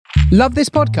Love this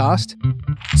podcast?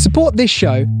 Support this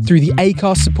show through the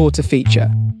Acast supporter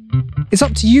feature. It's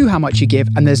up to you how much you give,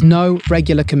 and there's no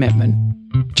regular commitment.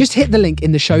 Just hit the link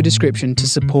in the show description to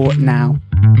support now.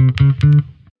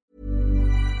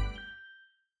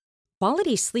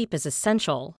 Quality sleep is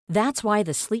essential. That's why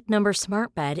the Sleep Number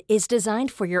Smart Bed is designed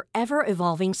for your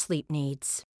ever-evolving sleep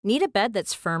needs. Need a bed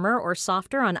that's firmer or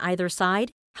softer on either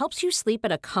side? Helps you sleep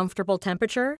at a comfortable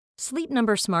temperature? Sleep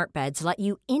Number Smart Beds let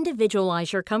you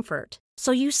individualize your comfort,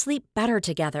 so you sleep better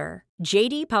together.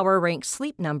 J.D. Power ranks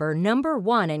Sleep Number number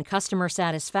 1 in customer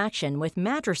satisfaction with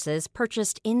mattresses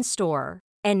purchased in-store.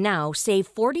 And now,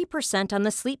 save 40% on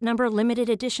the Sleep Number Limited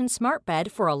Edition Smart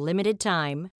Bed for a limited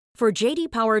time. For J.D.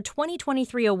 Power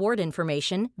 2023 award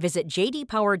information, visit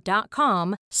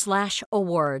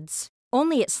jdpower.com/awards.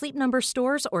 Only at Sleep Number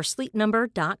stores or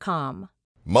sleepnumber.com.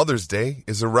 Mother's Day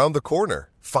is around the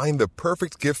corner. Find the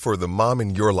perfect gift for the mom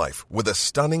in your life with a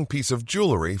stunning piece of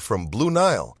jewelry from Blue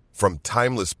Nile. From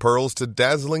timeless pearls to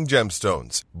dazzling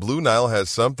gemstones, Blue Nile has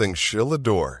something she'll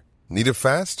adore. Need it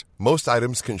fast? Most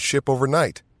items can ship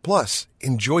overnight. Plus,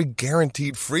 enjoy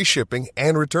guaranteed free shipping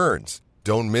and returns.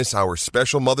 Don't miss our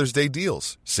special Mother's Day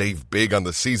deals. Save big on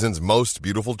the season's most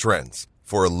beautiful trends.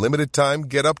 For a limited time,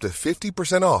 get up to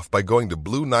 50% off by going to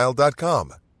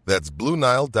BlueNile.com. That's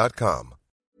BlueNile.com.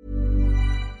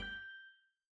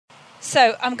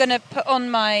 So I'm going to put on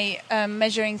my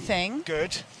measuring thing.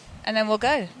 Good. And then we'll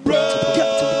go.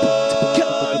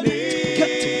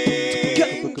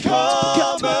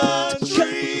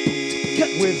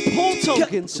 With Paul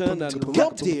Tonkinson and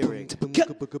Rob Deering.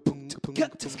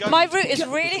 My route is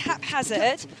really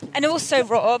haphazard, and also,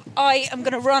 Rob, I am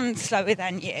going to run slower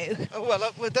than you. Oh, well,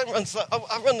 I don't run slow.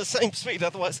 I run the same speed,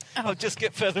 otherwise I'll just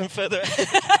get further and further.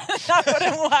 That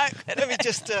wouldn't work. Let me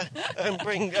just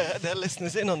bring their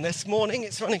listeners in on this morning.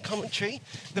 It's running commentary.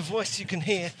 The voice you can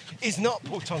hear is not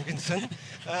Paul Tonkinson.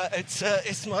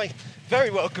 It's my very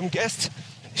welcome guest,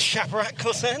 Shaparat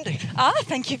Khorsandi.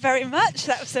 Thank you very much.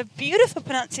 That was a beautiful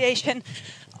pronunciation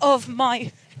of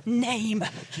my name.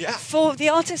 Yeah. For the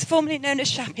artist formerly known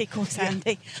as Shappy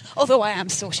Khorsandi. Yeah. Although I am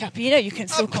still Shappy, you can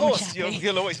still call me Shappy. Of course,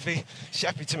 you'll always be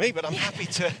Shappy to me, but I'm happy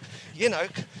to,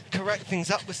 correct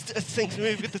things up as things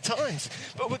move with the times.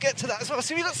 But we'll get to that as well.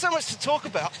 So we've got so much to talk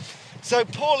about. So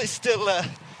Paul is still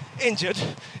injured.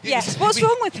 Yes. What's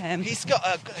wrong with him? He's got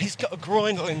a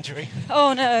groinal injury.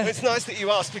 Oh no. It's nice that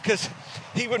you asked, because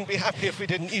he wouldn't be happy if we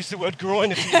didn't use the word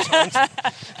groin a few times.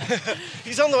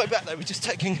 He's on the way back though. We're just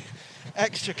taking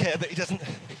extra care that he doesn't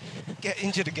get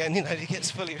injured again, that he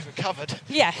gets fully recovered.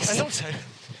 Yes. And also,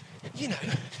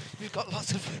 we've got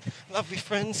lots of lovely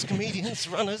friends, comedians,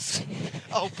 runners,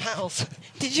 old pals.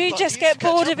 Did you just get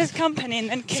bored of his company and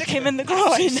then kick him in the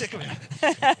groin? Sick of him.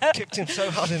 Kicked him so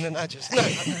hard in the nudges. No,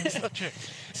 it's not true.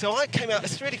 So I came out,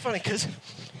 it's really funny because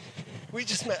we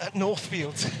just met at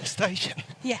Northfields Station.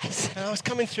 Yes. And I was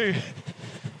coming through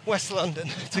West London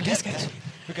to get there.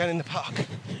 We're going in the park.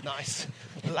 Nice.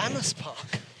 Lammas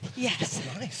Park. Yes.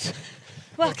 Nice.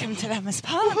 Welcome to Lammas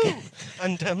Park. Woo-hoo.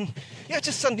 And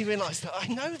just suddenly realised that I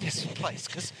know this place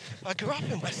because I grew up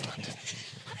in West London.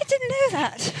 I didn't know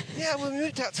that. Yeah, well, we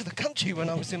moved out to the country when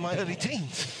I was in my early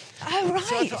teens. Oh, right.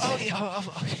 So I thought,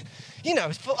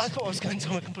 I thought I was going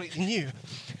somewhere completely new.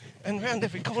 And round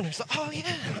every corner, it's like, oh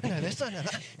yeah, I know this, I know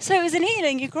that. So it was in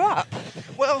Ealing you grew up?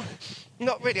 Well,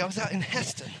 not really. I was out in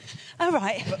Heston. Oh,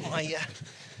 right. But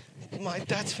my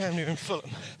dad's family are in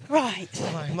Fulham. Right.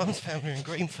 My mum's family are in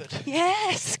Greenford.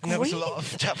 Yes, and there was a lot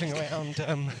of travelling around,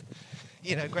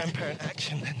 grandparent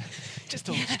action, and just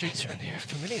all the streets around here are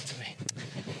familiar to me.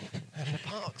 And the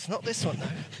parks, not this one though.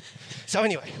 So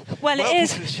anyway, welcome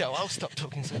to the show. I'll stop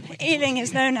talking so we can Ealing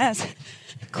is known as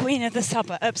Queen of the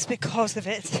Suburbs because of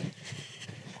its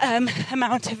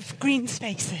amount of green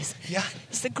spaces. Yeah.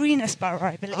 It's the greenest borough,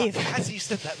 I believe. As you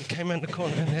said that, we came around the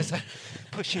corner and there's a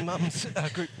Pushy Mums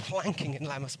group planking in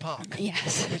Lammas Park.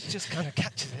 Yes. Which just kind of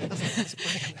catches it, doesn't it? It's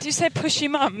brilliant. Did you say Pushy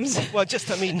Mums? Well, that's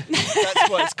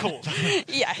what it's called.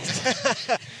 Yes.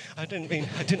 I didn't mean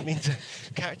to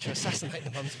character assassinate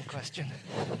the mums in question.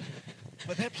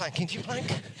 But they're planking. Do you plank?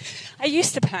 I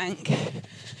used to plank.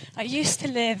 I used to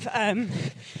live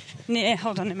near...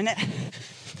 Hold on a minute.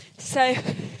 So,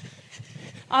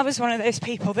 I was one of those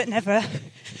people that never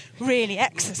really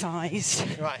exercised.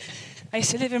 Right. I used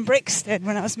to live in Brixton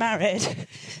when I was married.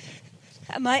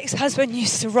 And my ex-husband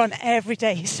used to run every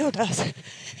day. He still does.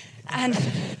 And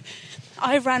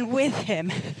I ran with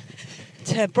him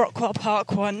to Brockwell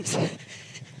Park once.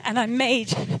 And I made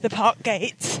the park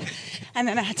gates. And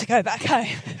then I had to go back home.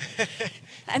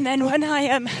 And then when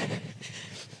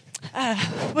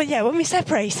when we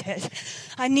separated,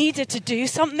 I needed to do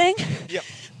something. Yep.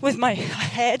 with my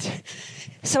head.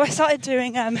 So I started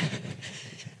doing a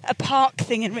park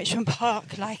thing in Richmond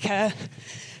Park, like a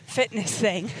fitness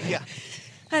thing. Yeah.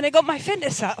 And I got my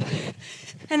fitness up.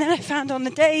 And then I found on the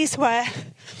days where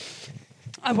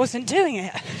I wasn't doing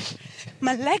it,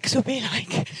 my legs would be like,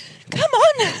 come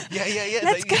on, Yeah.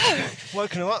 let's go.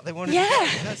 Woken them up, they wanted to go.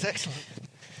 That's excellent.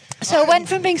 So I went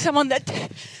from being someone that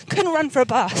couldn't run for a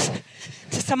bus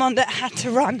to someone that had to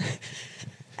run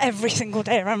every single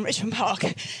day around Richmond Park.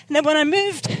 And then when I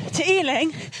moved to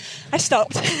Ealing, I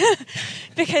stopped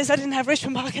because I didn't have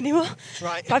Richmond Park anymore.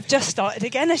 Right. But I've just started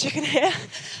again, as you can hear.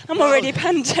 I'm already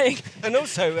panting. And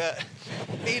also,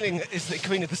 Ealing is the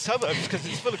queen of the suburbs because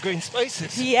it's full of green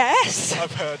spaces. Yes.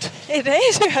 I've heard. It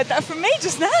is. You heard that from me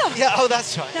just now. Yeah, oh,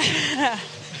 that's right.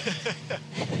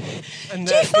 And,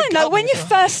 Do you find that when you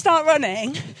first start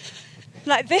running,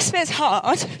 like this bit's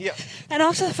hard, yeah. and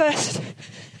after the first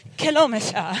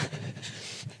kilometre,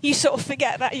 you sort of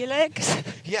forget about your legs?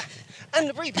 Yeah. And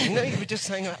the breathing, you know, you were just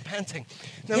saying about panting.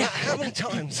 No matter how many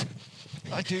times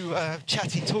I do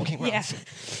chatty talking runs,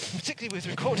 particularly with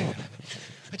recording them,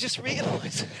 I just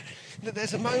realise that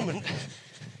there's a moment,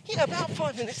 about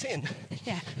 5 minutes in,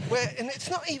 where, and it's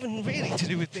not even really to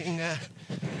do with being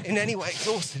in any way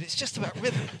exhausted, it's just about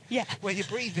rhythm, where you're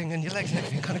breathing and your legs and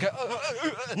everything kind of go,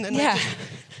 and then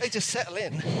they just settle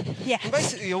in. Yeah. And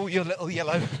basically all your little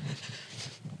yellow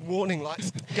warning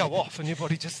lights go off and your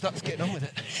body just starts getting on with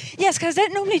it. Yes, because I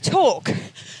don't normally talk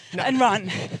and run.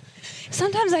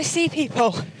 Sometimes I see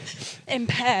people in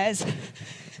pairs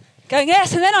going,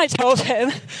 yes, and then I told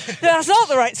him that's not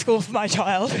the right school for my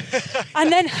child.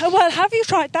 And then, well, have you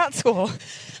tried that school?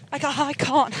 I go, I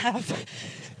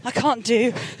can't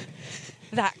do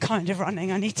that kind of running.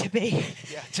 I need to be.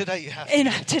 Yeah, today you have.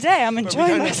 Today I'm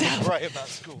enjoying myself. Right about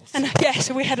schools. And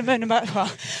so we had a moan about. Well,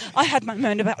 I had my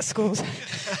moan about schools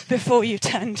before you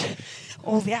turned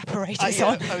all the apparatus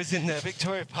on. I was in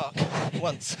Victoria Park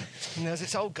once, and there was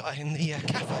this old guy in the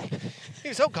cafe. He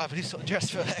was an old guy, but he was sort of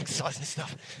dressed for exercise and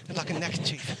stuff, and like a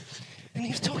neckerchief. And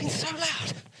he was talking so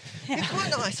loud. Yeah. He's quite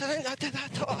nice. I don't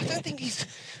think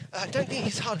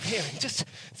he's hard of hearing. Just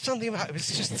something about it was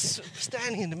just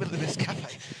standing in the middle of this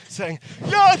cafe, saying,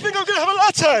 "Yeah, I think I'm going to have a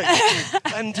latte."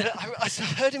 And I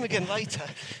heard him again later,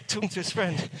 talking to his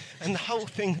friend, and the whole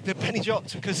thing, the penny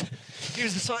dropped because he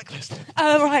was a cyclist.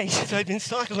 Oh right. So he'd been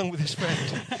cycling with his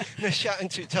friend, and they're shouting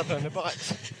to each other on the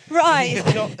bikes. Right. And he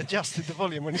had not adjusted the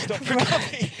volume when he stopped for a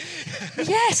coffee.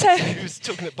 Yeah. So he was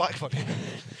talking at bike volume.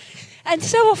 And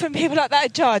so often people like that are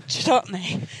judged, aren't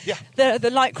they? Yeah. The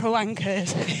lycra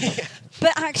wankers. Yeah.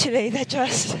 But actually, they're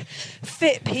just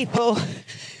fit people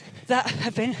that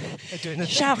have been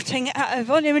shouting at a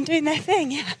volume and doing their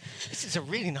thing, yeah. This is a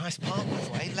really nice park, by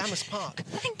the way, Lammas Park.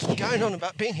 Thank you. Going on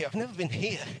about being here, I've never been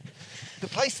here. The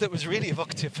place that was really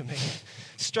evocative for me,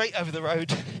 straight over the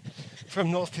road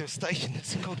from Northfield Station,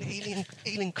 it's called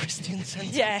Ealing Christian Centre.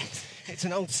 Yes. It's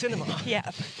an old cinema. Yeah.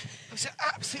 It was an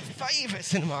absolute favourite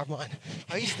cinema of mine.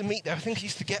 I used to meet there. I think I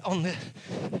used to get on the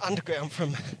underground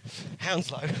from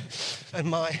Hounslow, and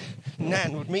my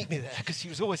nan would meet me there because she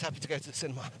was always happy to go to the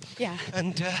cinema. Yeah.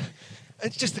 And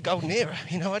it's just the golden era.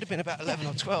 You know, I'd have been about 11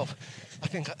 or 12. I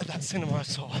think at that cinema I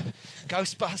saw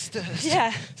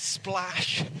Ghostbusters,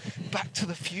 Splash, Back to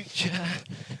the Future,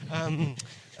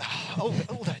 all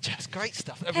that jazz, great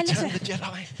stuff. Return of the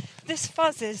Jedi. This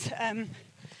fuzz is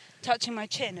touching my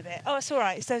chin a bit. Oh, it's all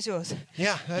right. It's those yours.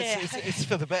 Yeah, it's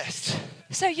for the best.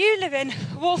 So you live in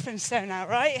Walthamstow now,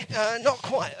 right? Not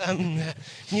quite.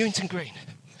 Newington Green.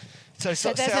 So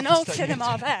there's an old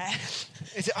cinema there.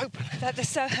 Is it open? That the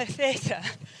Soho Theatre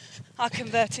are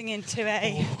converting into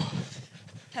a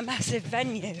massive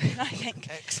venue. I think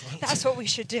that's what we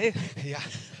should do. Yeah.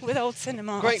 With old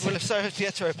cinemas. Great. Well, if Soho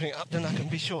Theatre opening up, then I can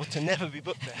be sure to never be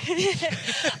booked there.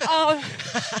 Oh,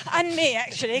 and me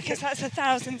actually, because that's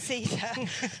 1,000-seater,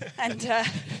 and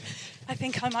I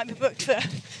think I might be booked for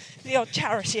the odd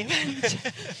charity event.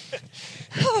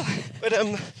 But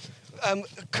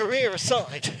career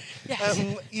aside, yes.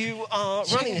 You are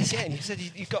running again. You said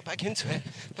you got back into it.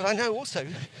 But I know also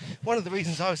one of the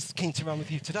reasons I was keen to run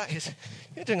with you today is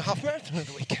you're doing a half marathon at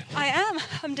the weekend. I am.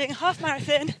 I'm doing a half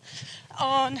marathon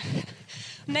on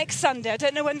next Sunday. I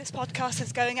don't know when this podcast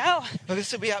is going out. Well,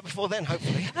 this will be out before then,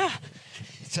 hopefully.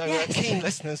 So yes. Keen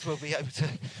listeners will be able to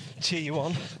cheer you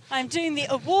on. I'm doing the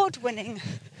award-winning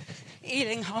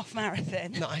Ealing Half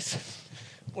Marathon. Nice.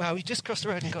 Wow, we just crossed the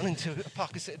road and gone into a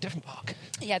park. Is it a different park?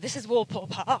 Yeah, this is Walpole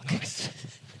Park. Nice.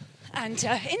 And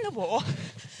in the war,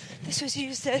 this was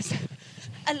used as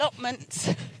allotments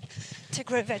to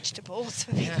grow vegetables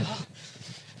for people.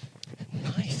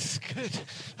 Yeah. Nice, good.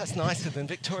 That's nicer than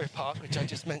Victoria Park, which I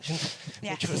just mentioned,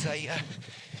 which was a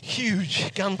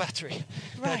huge gun battery.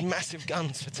 Right. They had massive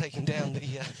guns for taking down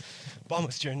the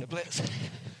bombers during the Blitz.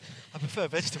 I prefer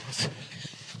vegetables.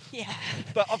 Yeah.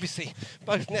 But obviously,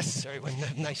 both necessary when the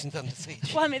nation's under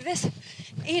siege. Well, I mean,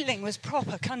 Ealing was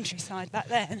proper countryside back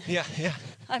then. Yeah.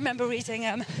 I remember reading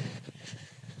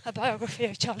a biography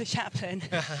of Charlie Chaplin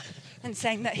and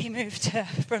saying that he moved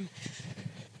from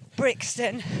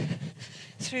Brixton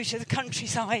through to the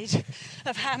countryside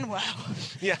of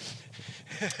Hanwell. Yeah.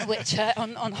 Which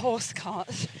on horse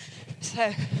carts.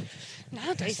 So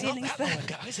nowadays it's not Ealing's that long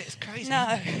ago, is it? It's crazy.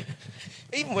 No.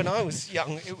 Even when I was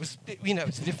young, it was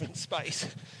a different space.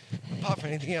 Apart from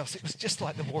anything else, it was just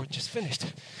like the war had just finished.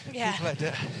 Yeah. People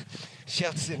had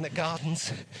shelters in their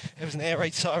gardens. There was an air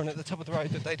raid siren at the top of the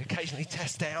road that they'd occasionally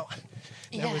test out.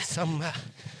 There was some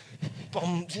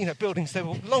bombs, buildings. They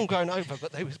were long grown over,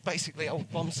 but they were basically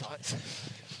old bomb sites.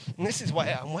 And this is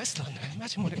way out in West London.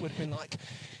 Imagine what it would have been like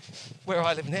where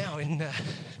I live now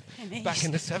back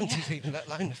in the 70s, even, let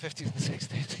alone the 50s and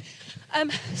 60s.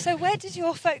 So where did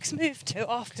your folks move to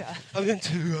after? We went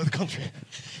to the country.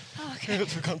 Oh, okay. We went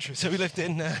to the country. So we lived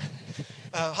in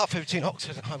halfway between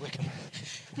Oxford and High Wycombe.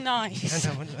 Nice.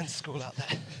 And I went to school out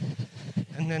there.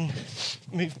 And then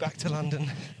moved back to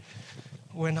London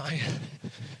when I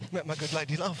met my good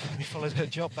lady love. We followed her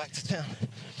job back to town.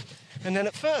 And then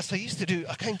at first I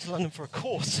came to London for a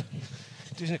course,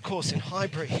 doing a course in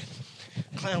Highbury,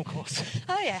 clown course.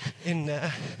 Oh, yeah. In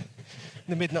the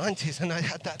mid-90s, and I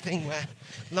had that thing where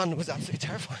London was absolutely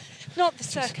terrifying. Not the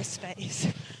circus space.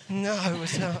 No, it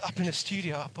was up in a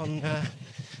studio up on...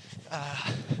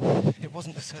 it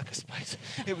wasn't the circus space.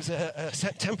 It was a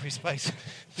temporary space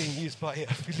being used by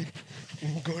Philippe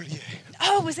Ngolier.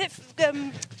 Oh, was it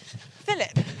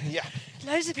Philip? Yeah.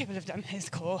 Loads of people have done his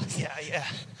course. Yeah.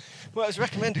 Well, it was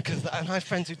recommended because I had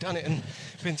friends who'd done it and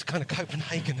been to kind of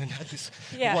Copenhagen and had this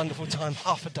wonderful time,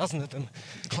 half a dozen of them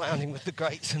clowning with the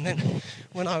greats. And then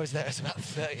when I was there, it was about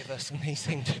 30 of us, and he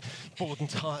seemed bored and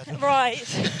tired. Right.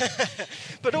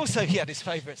 But also he had his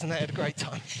favourites, and they had a great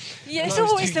time. Yeah, it's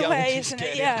always the way, isn't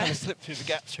it? Yeah. It kind of slipped through the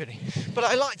gaps, really. But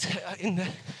I liked it in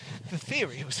the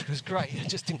theory. It was great. I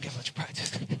just didn't get much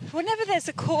practice. Whenever there's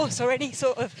a course or any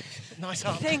sort of nice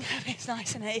art thing, it's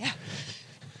nice, isn't it?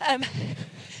 Yeah.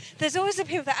 There's always the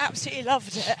people that absolutely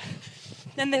loved it.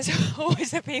 Then there's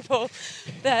always the people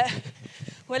that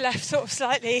were left sort of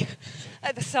slightly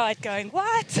at the side going,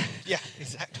 what? Yeah,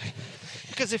 exactly.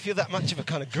 Because if you're that much of a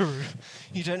kind of guru,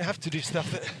 you don't have to do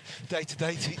stuff that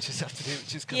day-to-day teachers have to do,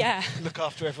 which is kind of look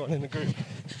after everyone in the group.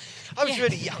 I was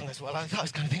really young as well. I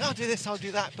was kind of thinking, I'll do this, I'll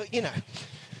do that. But,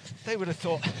 they would have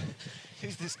thought,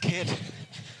 who's this kid?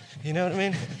 You know what I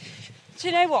mean? Do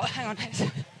you know what? Hang on.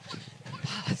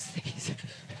 These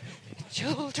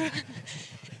children.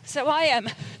 So I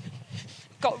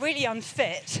got really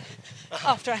unfit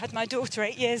after I had my daughter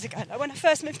 8 years ago. Like when I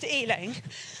first moved to Ealing,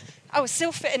 I was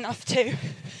still fit enough to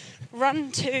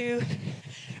run to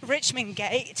Richmond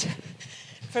Gate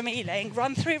from Ealing,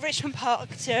 run through Richmond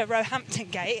Park to Roehampton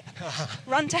Gate,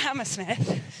 run to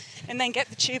Hammersmith, and then get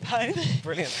the tube home.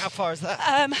 Brilliant. How far is that?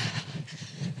 I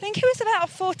think it was about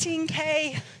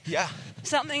 14k. Yeah.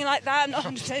 Something like that. I'm not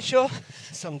 100% sure.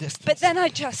 Some distance. But then I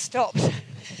just stopped.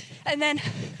 And then,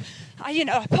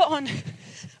 I put on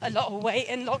a lot of weight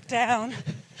in lockdown.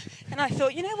 And I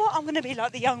thought, you know what? I'm going to be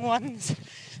like the young ones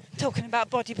talking about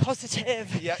body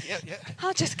positive. Yeah.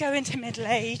 I'll just go into middle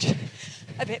age,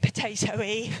 a bit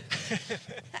potato-y.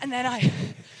 And then I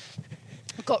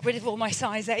got rid of all my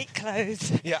size 8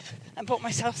 clothes. Yeah. And bought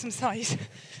myself some size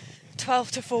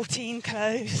 12 to 14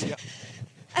 clothes. Yeah.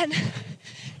 And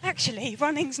actually,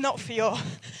 running's not for your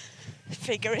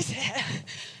figure, is it?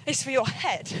 It's for your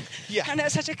head. Yeah. And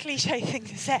that's such a cliche thing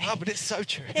to say. Oh, but it's so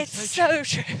true. It's so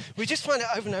true. We just find it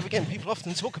over and over again. People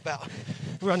often talk about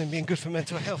running being good for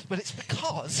mental health, but it's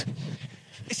because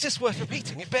it's just worth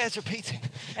repeating. It bears repeating.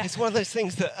 Yeah. It's one of those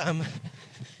things that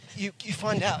you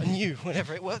find out anew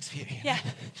whenever it works for you. Yeah.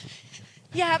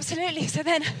 Yeah, absolutely. So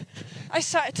then I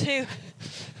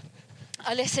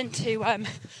listened to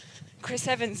Chris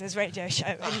Evans' radio show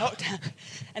in lockdown,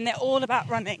 and they're all about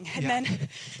running. And then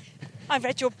I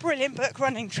read your brilliant book,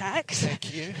 Running Tracks.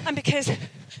 Thank you. And because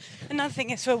another thing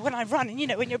is, when I run, and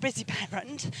when you're a busy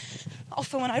parent,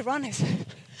 often when I run is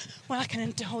when I can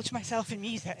indulge myself in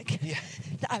music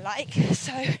that I like.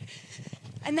 So,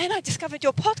 and then I discovered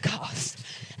your podcast,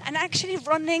 and actually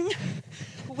running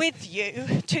with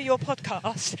you to your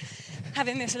podcast,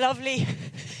 having this lovely,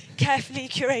 carefully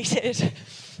curated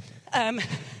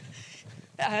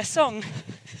song,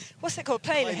 what's it called?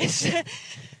 Playlist.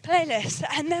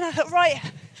 And then I thought, right,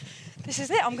 this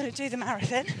is it, I'm going to do the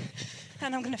marathon.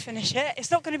 and I'm going to finish it.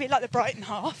 It's not going to be like the Brighton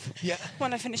half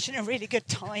when I finish in a really good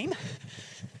time.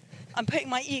 I'm putting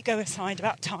my ego aside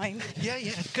about time. Yeah,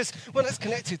 because, well, that's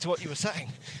connected to what you were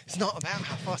saying. It's not about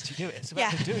how fast you do it, it's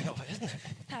about the doing of it, isn't it?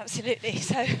 Absolutely.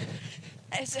 So,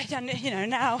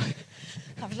 now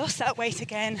I've lost that weight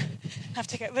again. I have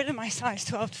to get rid of my size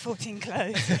 12 to 14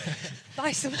 clothes.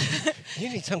 Buy some... You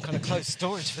need some kind of clothes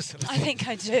storage facility. I think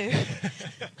I do.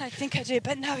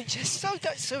 But no, it just so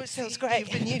it feels great.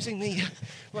 You've been using the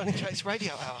Running Trace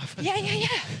radio hour. Yeah.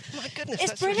 My goodness,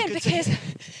 it's that's brilliant really good because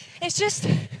it's just...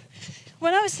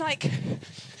 When I was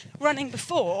running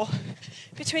before,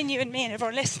 between you and me and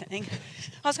everyone listening,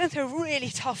 I was going through a really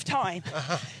tough time.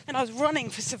 And I was running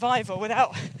for survival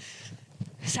without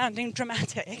sounding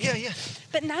dramatic. Yeah.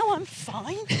 But now I'm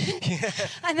fine. Yeah.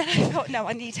 And then I thought, no,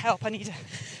 I need help. I need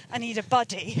a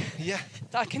buddy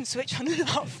that I can switch on and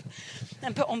off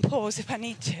and put on pause if I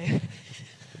need to.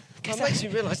 Well, it makes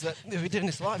you realise that if we're doing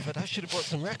this live, but I should have brought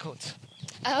some records.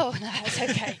 Oh, no, it's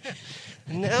okay.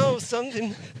 Now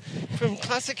something from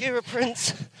classic era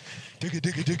Prince.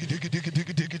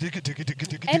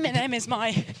 Eminem is my...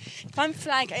 If I'm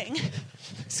flagging,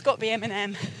 it's got to be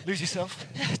Eminem. Lose yourself?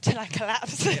 Till I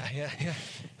collapse.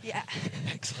 Yeah.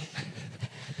 Excellent.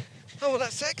 Oh, well,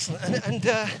 that's excellent. And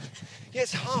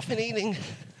it's half in Ealing.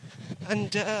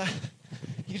 And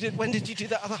when did you do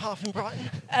that other half in Brighton?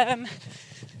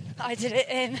 I did it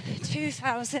in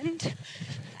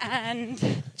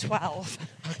 2012.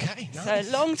 Okay, nice. So a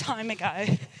long time ago.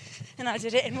 And I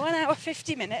did it in 1 hour,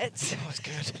 50 minutes. Oh, that's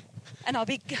good. And I'll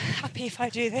be happy if I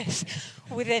do this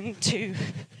within 2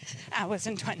 hours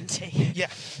and 20.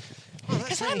 Yeah.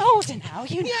 Because I'm older now,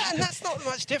 you know. Yeah, and that's not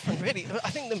much different, really.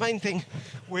 I think the main thing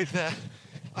with...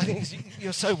 I think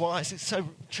you're so wise. It's so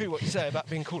true what you say about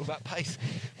being cool about pace.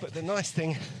 But the nice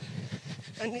thing,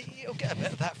 and you'll get a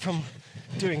bit of that from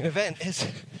doing an event, is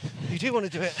you do want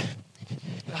to do it...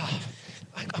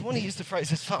 I want to use the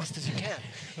phrase as fast as you can,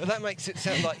 but that makes it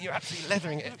sound like you're absolutely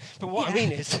leathering it. But what I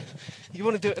mean is, you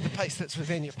want to do it at the pace that's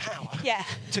within your power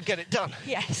to get it done.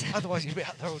 Yes. Otherwise, you'll be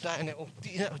out there all day and it'll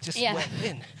just wet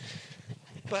in.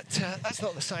 But that's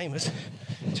not the same as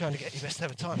trying to get your best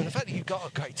ever time. And the fact that you got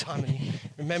a great time and you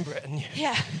remember it and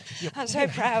I'm so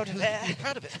proud of it. You're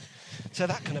proud of it. So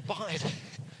that can abide.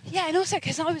 Yeah, and also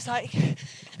because I was like...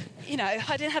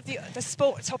 I didn't have the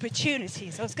sports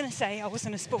opportunities. I was going to say I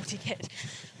wasn't a sporty kid,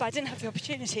 but I didn't have the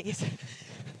opportunities.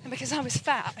 And because I was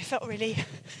fat, I felt really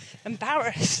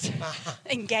embarrassed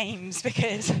in games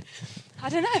because, I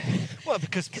don't know. Well,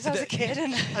 because I was a kid.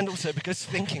 And also because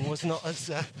thinking was not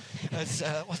as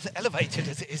elevated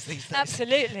as it is these days.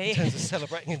 Absolutely. In terms of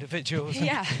celebrating individuals and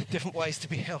different ways to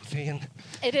be healthy. And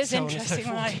it is interesting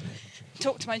when I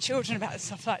talk to my children about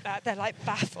stuff like that. They're like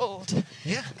baffled.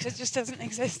 Yeah. Because it just doesn't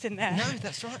exist in their No,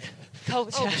 that's right.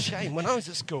 culture. Oh, shame. When I was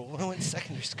at school, when I went to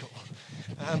secondary school,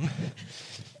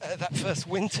 that first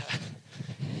winter,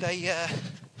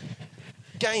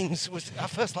 games was our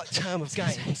first term of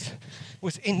games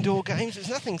was indoor games. It was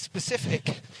nothing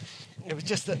specific. It was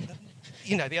just that,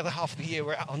 the other half of the year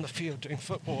we're out on the field doing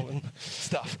football and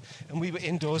stuff, and we were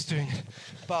indoors doing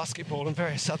basketball and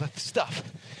various other stuff.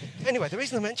 Anyway, the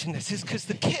reason I mention this is because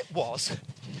the kit was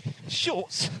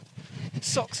shorts,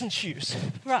 socks and shoes.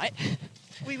 Right.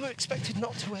 We were expected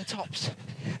not to wear tops.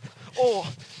 Or,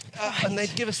 and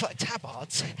they'd give us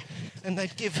tabards, and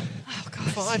they'd give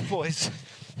 5 boys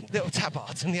little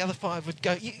tabards, and the other 5 would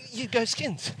go, you go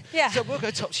skins. Yeah. So we'll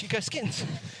go tops, you go skins.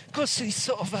 Of course, these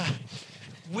sort of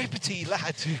whippety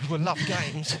lads who love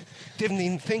games didn't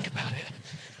even think about it.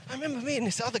 I remember me and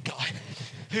this other guy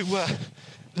who were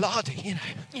lardy,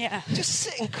 just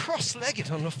sitting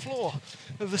cross-legged on the floor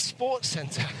of the sports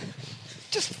centre,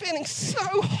 just feeling so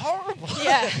horrible.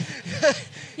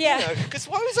 Yeah. Because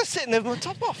why was I sitting there with my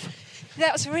top off?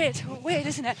 That was weird,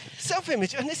 isn't it?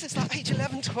 Self-image, and this is age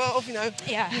 11, 12, on the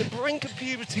brink of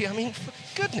puberty. I mean, for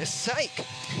goodness sake.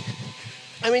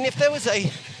 I mean, if there was a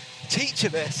teacher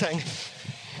there saying,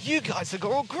 you guys are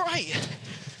all great,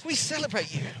 we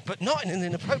celebrate you, but not in an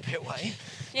inappropriate way,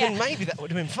 then maybe that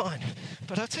would have been fine.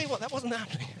 But I'll tell you what, that wasn't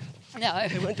happening. No.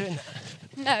 They weren't doing that.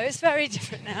 No, it's very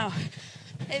different now.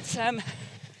 It's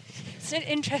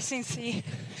interesting to see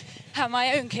how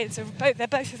my own kids they're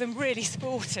both of them really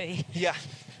sporty. Yeah.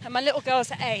 And my little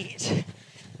girl's 8,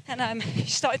 and she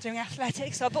started doing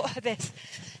athletics, so I bought her this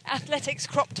athletics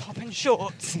crop top and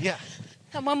shorts. Yeah.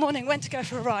 And one morning went to go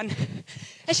for a run,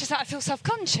 and she's like, I feel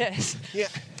self-conscious. Yeah.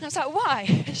 And I was like, why?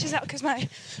 And she's like, because my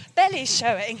belly's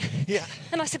showing. Yeah.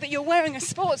 And I said, but you're wearing a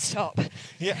sports top.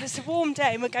 Yeah. It's a warm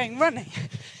day and we're going running.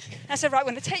 I said, right,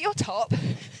 we're going to take your top,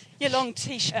 your long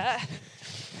T-shirt,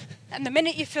 and the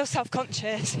minute you feel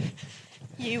self-conscious,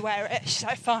 You wear it. She's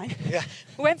like, fine. Yeah.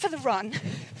 We went for the run.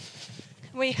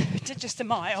 We did just a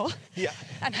mile. Yeah.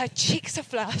 And her cheeks are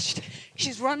flushed.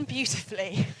 She's run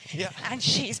beautifully. Yeah. And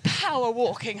she's power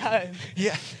walking home.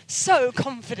 Yeah. So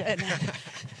confident.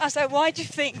 I was like, why do you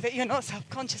think that you're not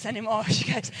self-conscious anymore?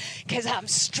 She goes, because I'm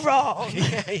strong.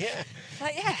 Yeah.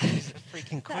 Like, yeah. She's a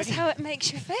freaking queen. That's how it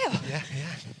makes you feel. Yeah.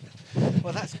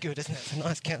 Well, that's good, isn't it? It's a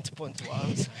nice counterpoint to what I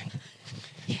was saying.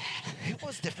 Yeah. It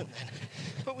was different then.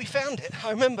 But we found it.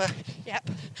 I remember... Yep.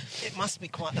 It must be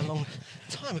quite a long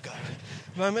time ago.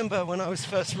 I remember when I was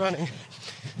first running,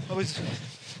 I was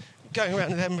going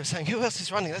around in Edinburgh saying, who else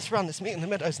is running? Let's run, let's meet in the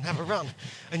meadows and have a run.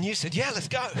 And you said, yeah, let's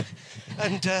go.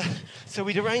 And so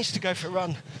we'd arranged to go for a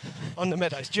run on the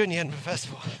meadows during the Edinburgh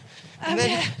Festival. And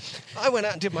then I went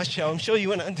out and did my show. I'm sure you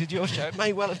went out and did your show. It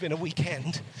may well have been a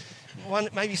weekend.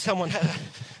 Maybe someone had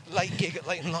a late gig at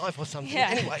Leighton Live or something. Yeah.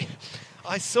 Anyway,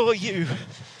 I saw you.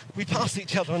 We passed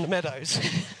each other on the meadows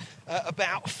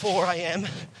about 4 a.m,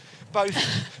 both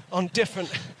on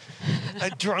different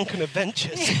drunken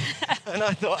adventures. And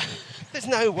I thought, there's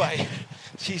no way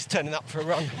she's turning up for a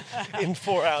run in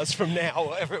 4 hours from now, or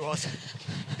whatever it was.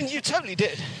 And you totally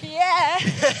did. Yeah.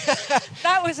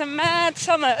 That was a mad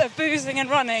summer of boozing and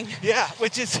running. Yeah,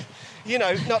 which is,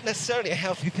 not necessarily a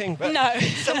healthy thing, but no.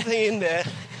 Something in there.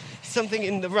 Something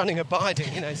in the running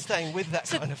abiding, staying with that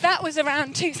kind of... That was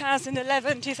around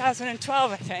 2011,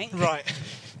 2012, I think. Right.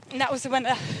 And that was when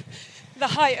the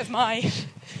height of my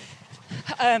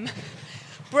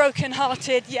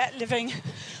broken-hearted yet living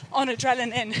on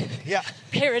adrenaline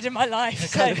period in my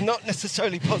life. A kind of not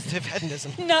necessarily positive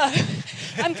hedonism. No.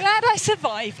 I'm glad I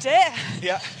survived it.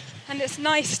 Yeah. And it's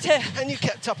nice to... And you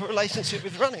kept up a relationship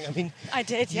with running. I mean... I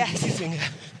did, yes. Using,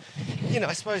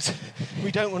 I suppose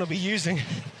we don't want to be using...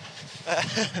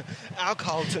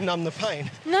 alcohol to numb the pain.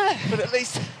 No. But at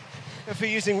least if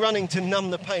we're using running to numb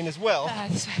the pain as well,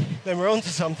 then we're onto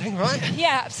something, right?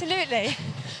 Yeah, absolutely.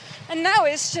 And now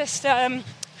it's just, and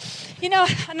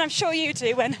I'm sure you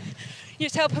do, when you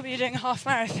tell people you're doing a half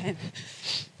marathon,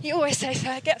 you always say,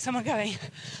 get someone going.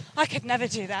 I could never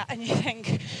do that. And you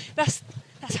think, that's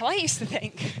how I used to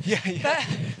think. Yeah.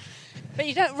 But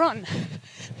you don't run.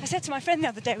 I said to my friend the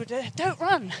other day, don't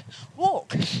run,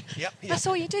 walk. Yep. That's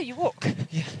all you do, you walk.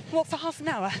 Yeah. Walk for half an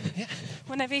hour. Yeah.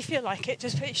 Whenever you feel like it,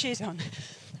 just put your shoes on.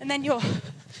 And then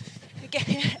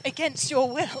against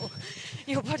your will,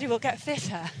 your body will get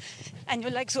fitter and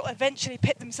your legs will eventually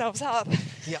pick themselves up.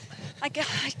 Yeah. I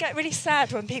get really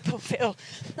sad when people feel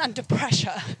under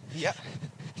pressure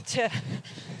to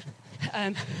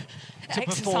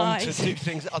perform, exercise. to do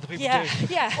things that other people do.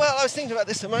 Yeah. Well, I was thinking about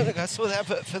this a moment ago. I saw the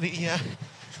advert for the,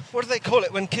 what do they call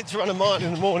it when kids run a mile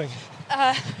in the morning?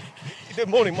 The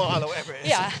morning mile or whatever it is.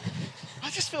 Yeah. I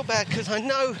just feel bad because I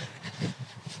know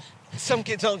some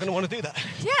kids aren't going to want to do that.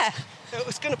 Yeah.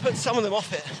 It's going to put some of them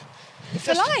off it.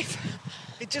 For life.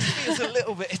 It just feels a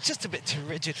little bit, it's just a bit too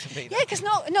rigid for me. Yeah, because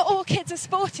not all kids are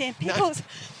sporty. And people's,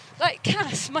 like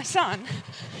Cass, my son,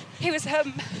 he's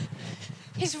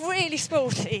really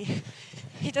sporty.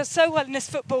 He does so well in his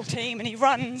football team and he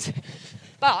runs.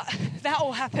 But that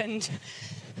all happened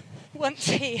once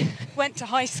he went to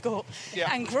high school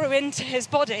and grew into his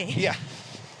body. Yeah.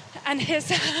 And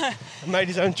his... and made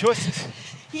his own choices.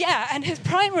 Yeah, and his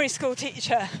primary school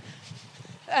teacher,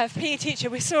 PE teacher,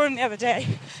 we saw him the other day,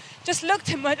 just looked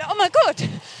at him and went, oh my God,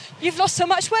 you've lost so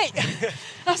much weight.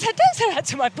 I said, don't say that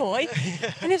to my boy.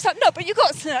 And he was like, no, but you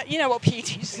know what PE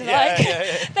teachers are like.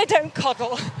 Yeah. They don't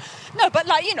coddle. No, but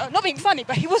not being funny,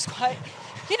 but he was quite,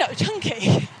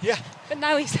 chunky. Yeah. But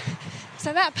now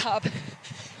so that pub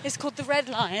is called the Red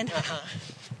Lion. Uh-huh.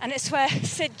 And it's where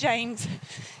Sid James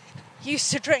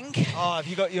used to drink. Oh, have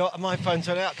you got my phone's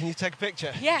on out? Can you take a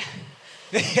picture? Yeah.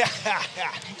 Do you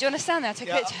want to stand there, take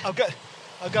a picture?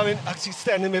 I'll go in, actually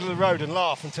stand in the middle of the road and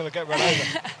laugh until I get run over.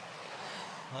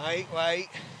 Wait.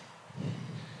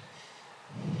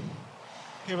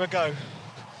 Here we go.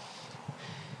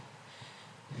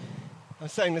 I'm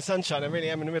staying in the sunshine, I really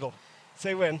am in the middle.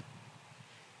 Say when.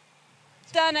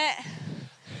 Done it.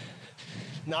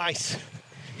 Nice.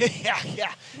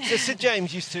 Yeah. So Sid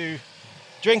James used to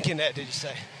drink in there, did you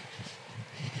say?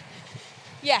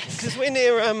 Yes. Because we're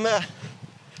near,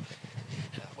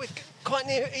 we're quite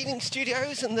near Ealing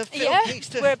Studios and the film piece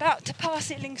to... we're about to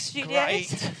pass Ealing Studios.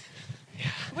 Great. Yeah.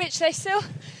 Which they still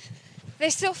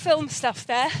film stuff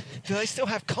there. Do they still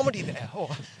have comedy there?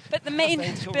 But the main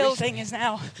building is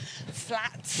now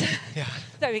flats. Yeah.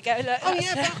 There we go, look. Oh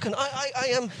yeah, Balkan. I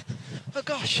am... oh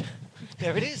gosh.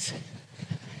 There it is.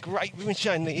 Great. We've been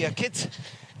showing the kids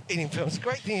Ealing films. The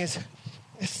great thing is,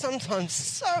 it's sometimes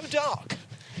so dark.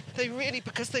 They really,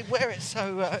 because they wear it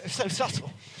so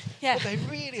subtle. Yeah. But they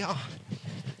really are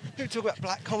people talk about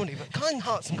black comedy, but Kind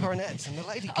Hearts and Coronets and The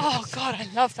Lady Killers. Oh, God, I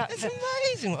love that. It's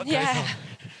amazing what goes on.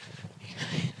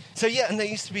 So, yeah, and there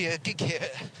used to be a gig here.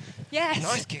 Yes.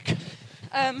 Nice gig.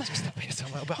 Just up here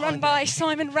somewhere behind. Run by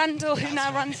Simon Randall, who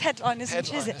now runs Headliners in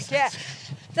Chiswick. Yeah.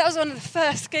 That was one of the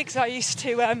first gigs I used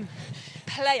to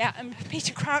play at, and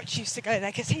Peter Crouch used to go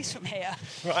there because he's from here.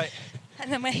 Right.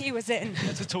 And then when he was in...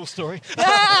 That's a tall story.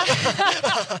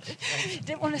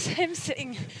 Didn't want him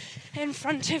sitting in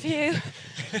front of you.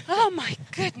 Oh, my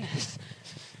goodness.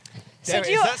 There it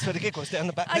is. That's where the gig was, down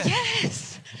the back there.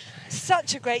 Yes.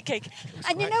 Such a great gig.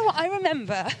 And great. You know what? I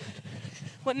remember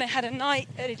when they had a night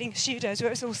at Ealing Studios where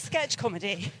it was all sketch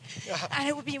comedy, and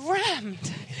it would be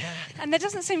rammed. Yeah. And there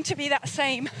doesn't seem to be that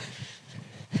same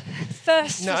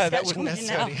thirst for sketch comedy now. No, that wouldn't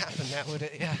necessarily happen now, would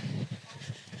it? Yeah.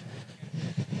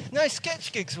 No,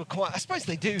 sketch gigs were quite... I suppose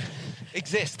they do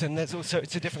exist, and there's also...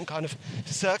 It's a different kind of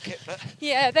circuit, but...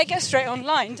 Yeah, they get straight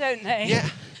online, don't they? Yeah.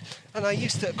 And I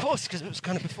used to, of course, because it was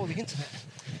kind of before the internet,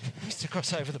 I used to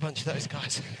cross over with a bunch of those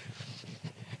guys.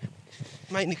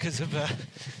 Mainly because of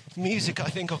music, I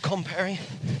think, or comparing.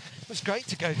 It was great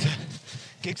to go to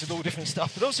gigs with all different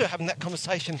stuff, but also having that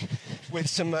conversation with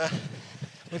some...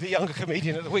 with a younger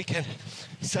comedian at the weekend,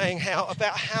 saying how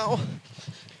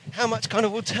much kind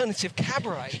of alternative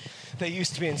cabaret there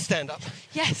used to be in stand-up.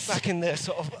 Yes. Back in the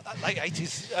sort of late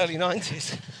 80s, early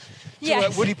 90s.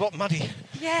 Yes. Woody Bop Muddy.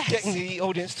 Yes. Getting the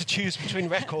audience to choose between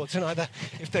records, and either,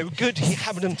 if they were good, he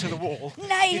hammered them to the wall.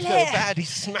 Nail if they were bad, he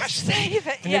smashed them. Save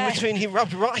it, and in between, he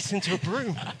rubbed rice into a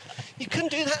broom. You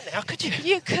couldn't do that now, could you?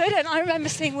 You couldn't. I remember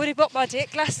seeing Woody Bop Muddy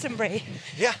at Glastonbury.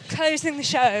 Yeah. Closing the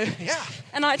show. Yeah.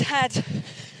 And I'd had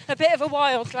a bit of a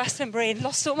wild Glastonbury and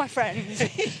lost all my friends.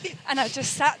 And I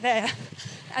just sat there,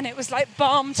 and it was like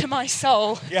balm to my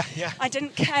soul. Yeah, yeah. I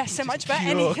didn't care so much about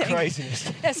pure anything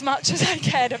craziness. as much as I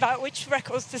cared about which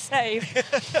records to save.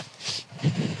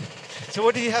 So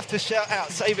what do you have to shout out?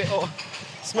 Save it or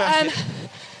smash it?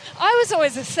 I was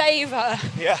always a saver.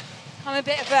 Yeah. I'm a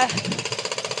bit of a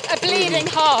bleeding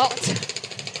heart.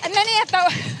 And then he had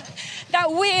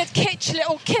that weird kitsch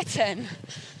little kitten.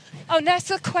 Oh, and there's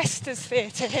the Questers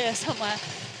Theatre here somewhere,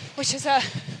 which is a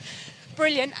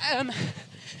brilliant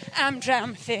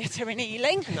Amdram theatre in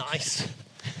Ealing. Nice.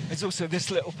 There's also this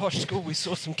little posh school. We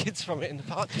saw some kids from it in the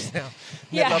park just now.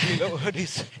 Yeah. Their lovely little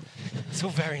hoodies. It's all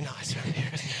very nice around here,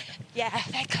 isn't it? Yeah,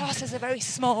 their classes are very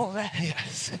small.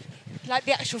 Yes. Like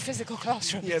the actual physical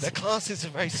classrooms. Yeah, their classes are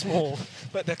very small,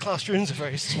 but their classrooms are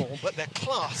very small, but their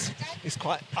class is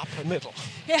quite upper middle.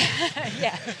 Yeah,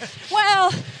 yeah.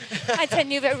 Well, I'd say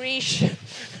nouveau riche. Yeah,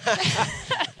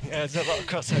 there's a lot of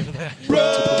crossover there.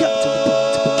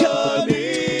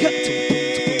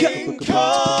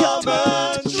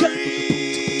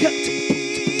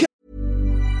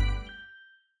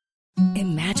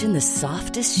 Imagine the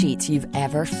softest sheets you've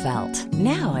ever felt.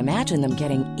 Now imagine them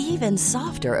getting even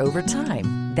softer over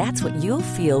time. That's what you'll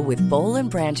feel with Boll &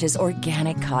 Branch's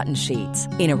organic cotton sheets.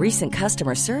 In a recent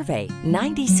customer survey,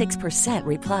 96%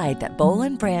 replied that Boll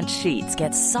 & Branch sheets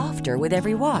get softer with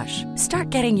every wash. Start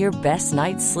getting your best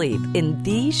night's sleep in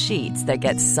these sheets that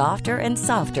get softer and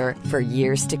softer for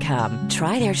years to come.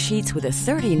 Try their sheets with a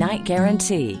 30-night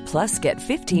guarantee. Plus, get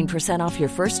 15% off your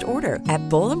first order at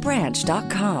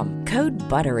bollandbranch.com. Code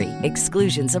BUTTERY.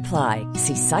 Exclusions apply.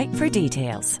 See site for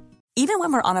details. Even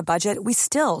when we're on a budget, we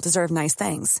still deserve nice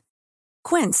things.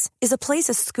 Quince is a place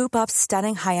to scoop up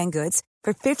stunning high-end goods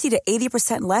for 50 to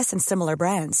 80% less than similar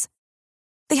brands.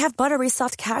 They have buttery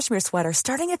soft cashmere sweaters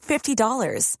starting at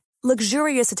 $50,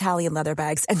 luxurious Italian leather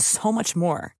bags, and so much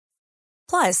more.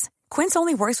 Plus, Quince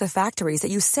only works with factories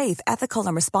that use safe, ethical,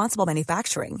 and responsible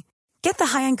manufacturing. Get the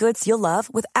high-end goods you'll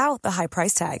love without the high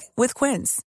price tag with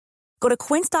Quince. Go to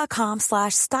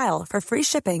quince.com/style for free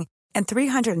shipping and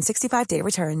 365-day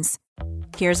returns.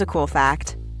 Here's a cool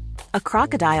fact. A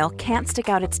crocodile can't stick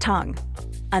out its tongue.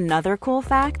 Another cool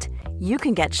fact, you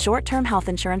can get short-term health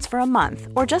insurance for a month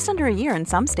or just under a year in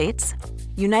some states.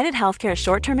 United Healthcare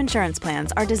short-term insurance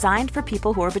plans are designed for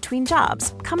people who are between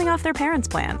jobs, coming off their parents'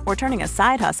 plan, or turning a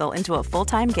side hustle into a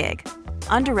full-time gig.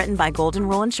 Underwritten by Golden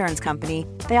Rule Insurance Company,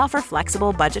 they offer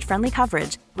flexible, budget-friendly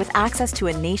coverage with access to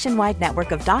a nationwide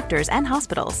network of doctors and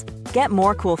hospitals. Get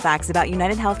more cool facts about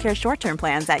United Healthcare short-term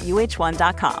plans at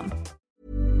uh1.com.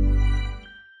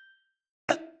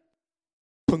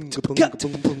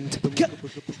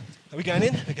 Are we going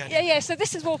in? Yeah, so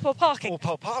this is Walpole Park.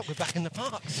 Walpole Park, we're back in the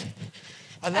parks.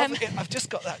 I love it. I've just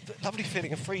got that lovely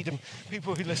feeling of freedom.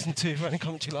 People who listened to Running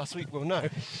Commentary last week will know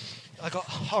I got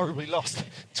horribly lost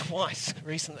twice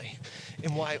recently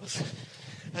in Wales.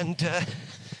 And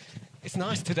it's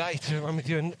nice today to run with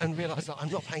you and realise that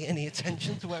I'm not paying any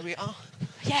attention to where we are.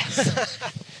 Yes.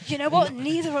 You know what?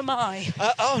 Neither am I.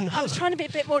 Oh, no. I was trying to be a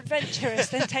bit more adventurous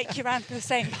than take you around to the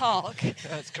same park.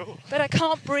 That's cool. But I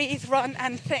can't breathe, run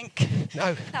and think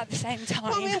at the same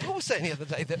time. Well, me and Paul was saying the other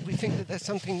day that we think that there's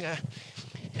something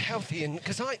healthy in...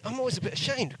 Because I'm always a bit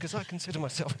ashamed because I consider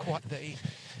myself quite the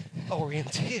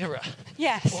orienteer.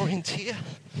 Yes. Orienteer?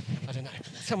 I don't know.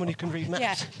 Someone who can read maps.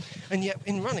 Yeah. And yet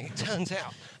in running, it turns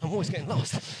out I'm always getting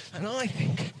lost. And I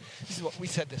think, this is what we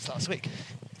said this last week,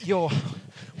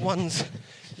 one's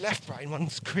left brain,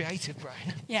 one's creative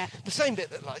brain, the same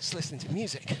bit that likes listening to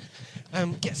music,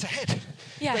 gets ahead.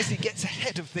 Yeah. Basically gets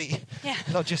ahead of the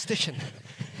logistician.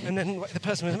 And then the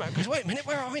person with the map goes, wait a minute,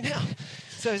 where are we now?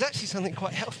 So there's actually something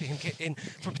quite healthy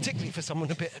particularly for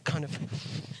someone a bit kind of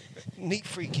neat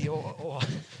freaky or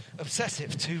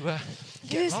obsessive to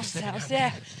get lose lost themselves, Do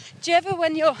in. you ever,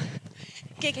 when you're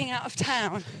gigging out of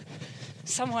town,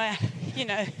 somewhere,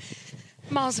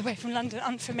 miles away from London,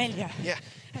 unfamiliar,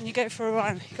 and you go for a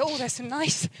run, you go, oh, there's some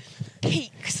nice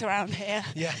peaks around here,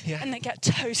 and they get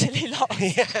totally lost.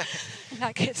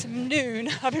 Like it's noon,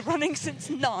 I've been running since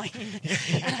 9,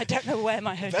 and I don't know where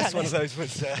my hotel is. Best one of those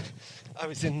was, I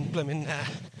was in blooming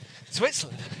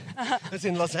Switzerland. I was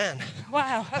in Lausanne.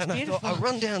 Wow, that's beautiful. I thought I'll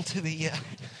run down to the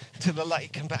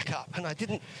lake and back up, and I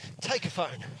didn't take a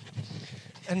phone.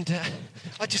 And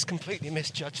I just completely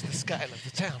misjudged the scale of the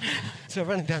town. So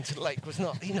running down to the lake was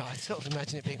not, I sort of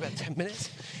imagined it being about 10 minutes.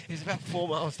 It was about 4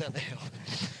 miles down the hill.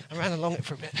 I ran along it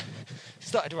for a bit,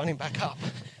 started running back up,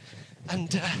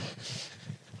 and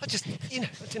I just, I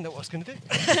didn't know what I was going to do.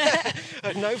 I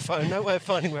had no phone, no way of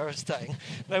finding where I was staying,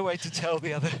 no way to tell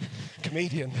the other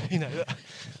comedian, that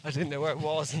I didn't know where it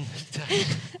was and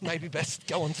maybe best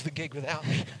go on to the gig without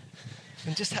me.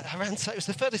 And I ran, so it was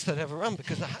the furthest I'd ever run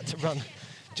because I had to run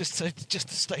just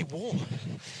to stay warm.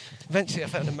 Eventually I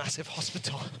found a massive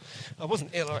hospital. I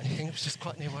wasn't ill or anything, it was just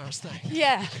quite near where I was staying.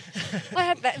 Yeah, I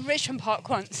had that in Richmond Park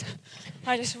once.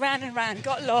 I just ran and ran,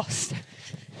 got lost,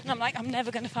 and I'm like, I'm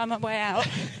never going to find my way out.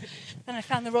 Then I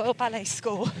found the Royal Ballet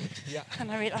School,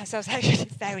 and I realised I was actually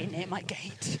very near my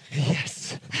gate.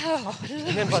 Yes. Oh, Lord.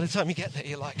 And then by the time you get there,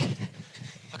 you're like,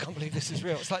 I can't believe this is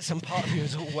real. It's like some part of you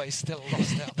is always still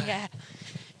lost out there. Yeah.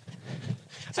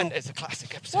 And it's a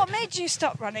classic episode. What made you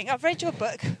stop running? I've read your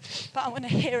book, but I want to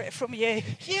hear it from you.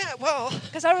 Yeah, well...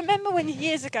 Because I remember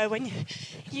years ago when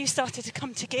you started to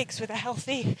come to gigs with a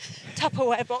healthy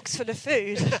Tupperware box full of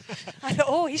food. I thought,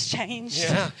 oh, he's changed.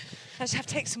 Yeah. I just have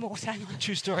to take some water. Hang on.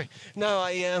 True story. No,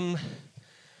 I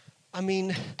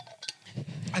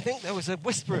think there was a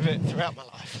whisper of it throughout my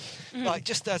life. Like,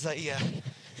 just as a...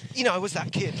 I was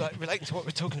that kid, like, relating to what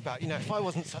we're talking about. If I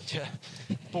wasn't such a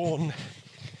born...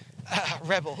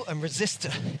 rebel and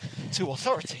resistor to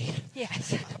authority.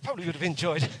 Yes. I probably would have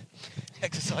enjoyed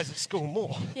exercise at school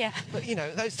more. Yeah. But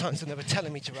those times when they were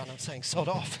telling me to run, I was saying sod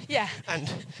off. Yeah.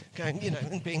 And going,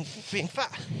 and being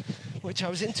fat, which I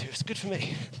was into. It's good for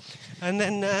me. And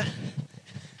then,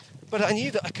 but I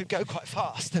knew that I could go quite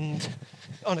fast, and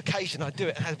on occasion I'd do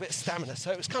it and had a bit of stamina.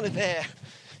 So it was kind of there,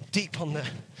 deep on the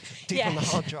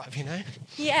hard drive,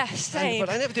 Yeah, same. But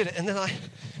I never did it, and then I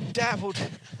dabbled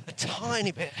a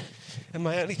tiny bit in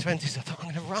my early 20s. I thought,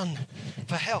 I'm going to run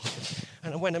for health.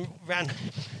 And I went and ran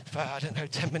for,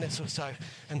 10 minutes or so,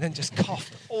 and then just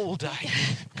coughed all day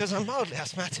because I'm mildly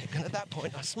asthmatic, and at that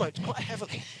point I smoked quite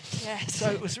heavily. Yes. So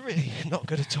it was really not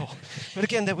good at all. But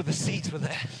again, the seeds were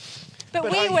there. But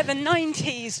we were the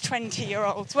 90s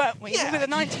 20-year-olds, weren't we? Yeah. We were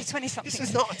the 90s 20-somethings. This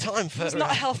is not a time for... It's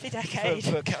not a healthy decade.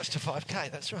 For Couch to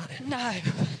 5K, that's right. No.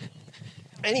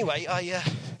 Anyway, I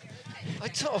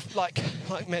sort of, like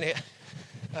many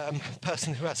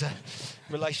person who has a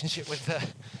relationship with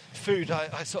food,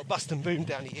 I sort of bust and boom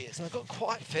down the years. And I got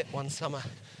quite fit one summer.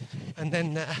 And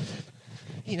then,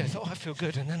 thought, I feel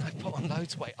good. And then I put on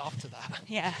loads of weight after that.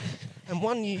 Yeah. And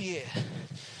one New Year,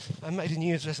 I made a New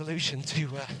Year's resolution to...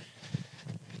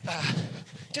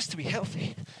 just to be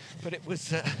healthy, but it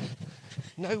was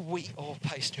no wheat or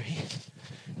pastry,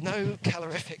 no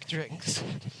calorific drinks,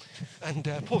 and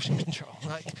portion control.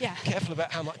 Careful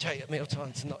about how much I ate at meal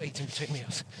times and not eating between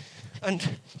meals.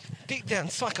 And deep down,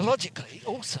 psychologically,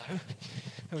 also,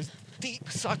 there was deep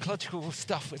psychological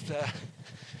stuff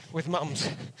with mums.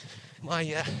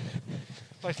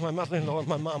 Both my mother-in-law and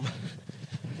my mum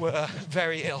were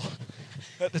very ill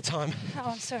at the time. Oh,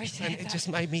 I'm sorry to hear that. And it just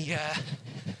made me...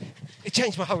 it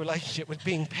changed my whole relationship with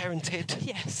being parented.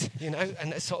 Yes.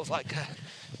 And it's sort of like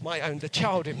the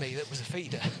child in me that was a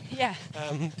feeder. Yeah.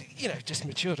 Just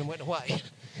matured and went away.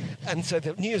 And so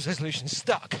the New Year's resolution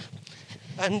stuck.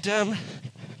 And I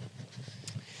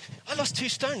lost 2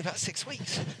 stone in about 6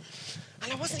 weeks.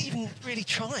 And I wasn't even really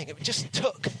trying. It just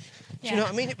took. Do you know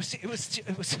what I mean? It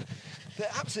was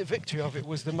the absolute victory of it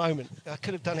was the moment. I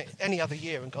could have done it any other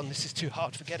year and gone, this is too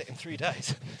hard, forget it in 3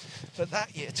 days. But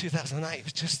that year, 2008,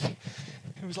 was just,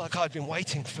 it was like I'd been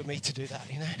waiting for me to do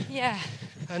that, you know? Yeah.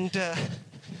 And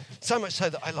so much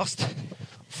so that I lost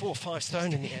 4 or 5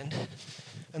 stone in the end.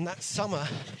 And that summer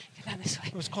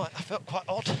was I felt quite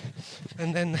odd.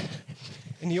 And then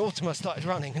in the autumn I started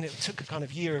running, and it took a kind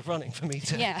of year of running for me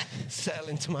to settle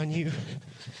into my new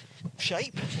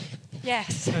shape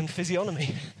and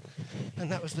physiognomy.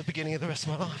 And that was the beginning of the rest of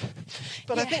my life.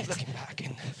 But I think looking back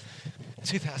in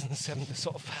 2007, the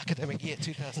sort of academic year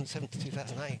 2007 to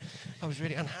 2008, I was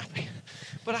really unhappy.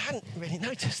 But I hadn't really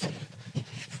noticed.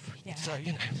 Yeah. So,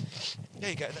 you know,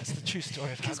 there you go. That's the true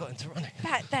story of how I got into running.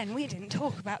 Back then, we didn't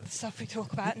talk about the stuff we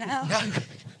talk about now. No.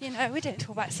 You know, we didn't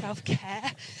talk about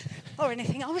self-care or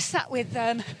anything. I was sat with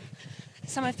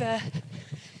some of the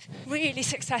really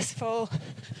successful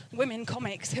women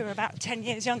comics who are about 10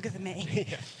 years younger than me.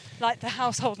 Yeah. Like the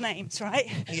household names, right?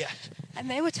 Yeah. And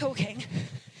they were talking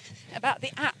about the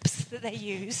apps that they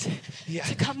use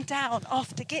to come down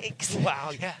after gigs. Wow,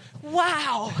 yeah.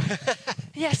 Wow.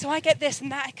 Yeah, so I get this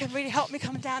and that. It can really help me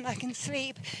come down. I can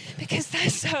sleep because they're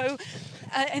so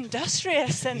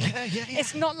industrious, and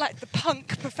it's not like the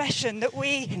punk profession that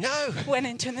we went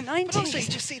into in the 90s. But also you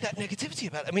just see that negativity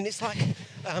about it. I mean, it's like,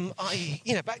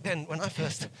 back then when I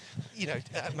first,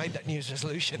 made that New Year's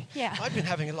resolution, I'd been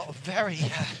having a lot of very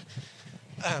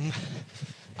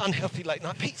unhealthy late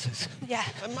night pizzas. Yeah.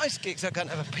 And most gigs are going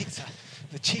to have a pizza.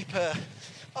 The cheaper,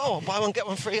 buy one, get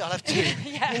one free, I'll have 2.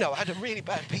 Yeah. You know, I had a really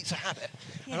bad pizza habit.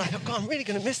 Yeah. And I thought, God, I'm really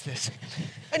going to miss this.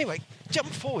 Anyway, jump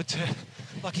forward to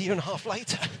like a year and a half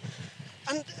later.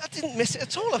 And I didn't miss it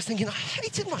at all. I was thinking, I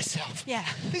hated myself. Yeah.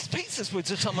 These pizzas would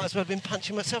have, I might as well have been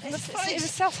punching myself in the face. It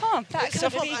was self-harm. That kind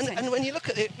of eating. And when you look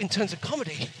at it in terms of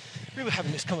comedy, we were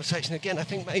having this conversation again. I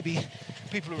think maybe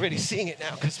people are really seeing it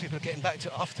now because people are getting back to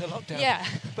it after lockdown. Yeah.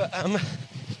 But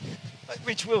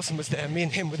Rich Wilson was there, me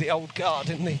and him with the old guard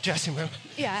in the dressing room.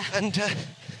 Yeah. And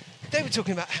they were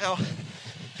talking about how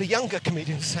the younger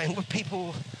comedians were saying,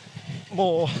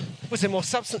 was there more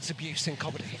substance abuse in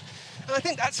comedy? And I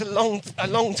think that's a long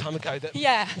time ago that,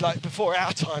 like before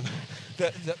our time,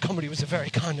 that comedy was a very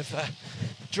kind of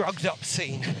drugged up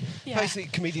scene. Yeah. Basically,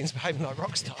 comedians behaving like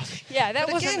rock stars. Yeah, that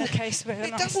wasn't the case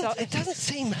when I started. It doesn't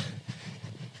seem.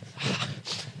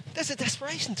 There's a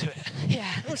desperation to it. Yeah.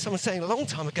 I remember someone saying a long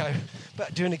time ago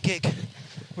about doing a gig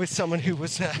with someone who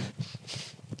was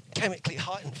chemically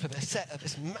heightened for their set at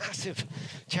this massive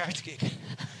charity gig,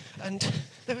 and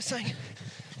they were saying,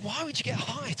 why would you get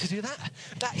high to do that?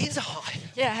 That is a high.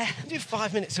 Yeah. You do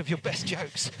 5 minutes of your best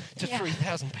jokes to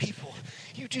 3,000 people.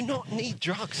 You do not need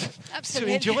drugs to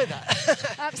enjoy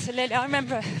that. Absolutely. I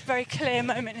remember a very clear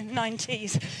moment in the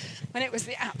 90s when it was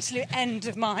the absolute end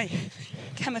of my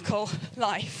chemical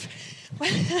life.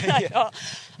 When I thought,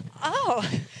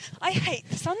 I hate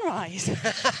the sunrise.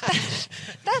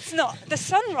 The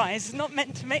sunrise is not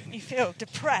meant to make me feel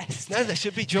depressed. No, there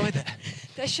should be joy there.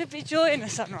 There should be joy in the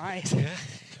sunrise. Yeah.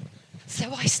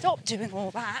 So I stopped doing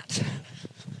all that.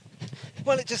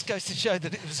 Well, it just goes to show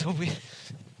that it was all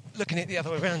looking at it the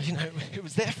other way around, it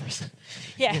was there for us.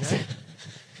 Yes.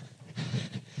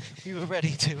 We were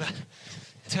ready to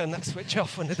turn that switch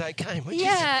off when the day came.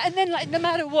 And then no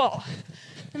matter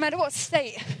what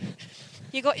state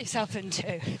you got yourself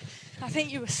into, I think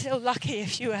you were still lucky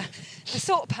if you were the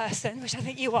sort of person, which I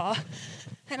think you are,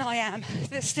 and I am,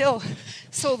 that still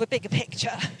saw the bigger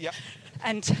picture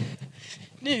and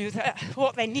knew that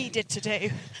what they needed to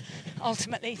do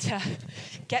ultimately to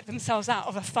get themselves out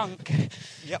of a funk.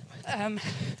 Yep.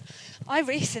 I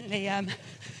recently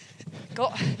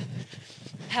got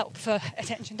help for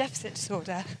attention deficit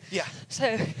disorder. Yeah.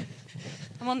 So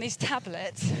I'm on these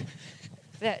tablets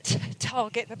that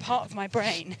target the part of my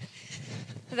brain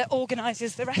that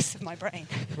organises the rest of my brain.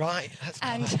 Right. That's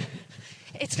clever. And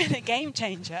it's been a game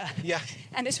changer. Yeah.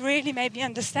 And it's really made me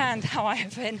understand how I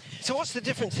have been. So what's the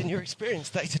difference in your experience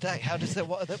day to day?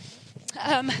 What are the...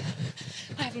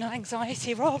 I have no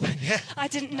anxiety, Rob. Yeah. I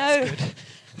didn't know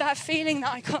that feeling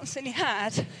that I constantly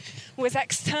had was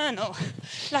external.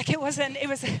 Like it was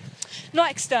not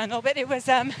external, but it was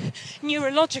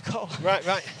neurological. Right.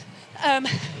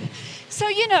 So,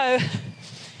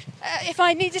 if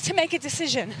I needed to make a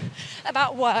decision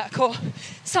about work or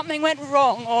something went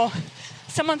wrong or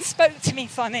someone spoke to me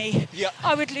funny,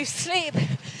 I would lose sleep.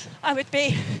 I would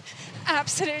be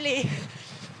absolutely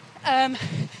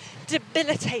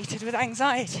debilitated with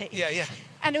anxiety. Yeah.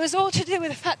 And it was all to do with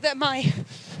the fact that my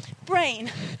brain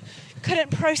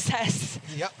couldn't process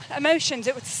emotions.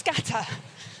 It would scatter.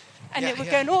 And it would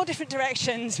go in all different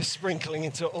directions. Just sprinkling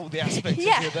into all the aspects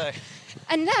of your day.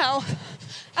 And now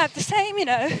I have the same,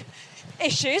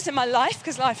 issues in my life,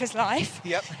 because life is life.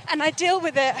 Yep. And I deal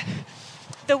with it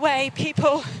the way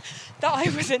people that I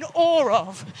was in awe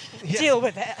of deal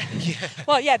with it. Yeah.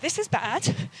 Well, yeah, this is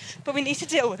bad, but we need to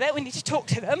deal with it. We need to talk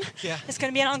to them. Yeah. It's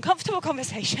going to be an uncomfortable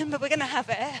conversation, but we're going to have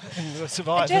it. And we'll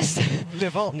survive and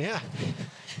live on, yeah.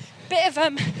 Bit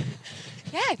of,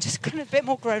 just kind of a bit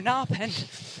more grown up, and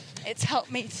it's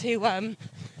helped me to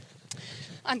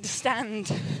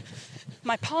understand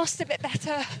my past a bit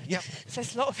better. Yep. So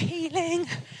there's a lot of healing,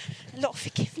 a lot of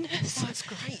forgiveness. Oh, that's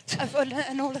great.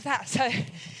 And all of that. So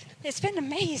it's been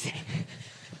amazing.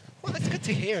 Well, it's good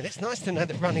to hear, and it's nice to know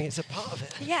that running is a part of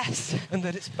it. Yes. And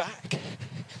that it's back.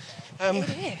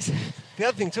 It is. The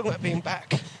other thing, talking about being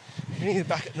back, being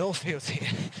back at Northfields here,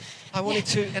 I wanted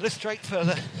to illustrate for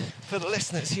the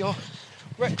listeners your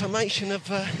reclamation of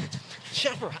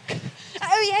Chaparack.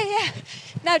 Oh, yeah.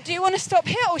 Now, do you want to stop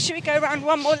here, or should we go around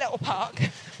one more little park?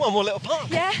 One more little park?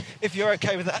 Yeah. If you're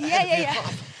okay with that. Yeah.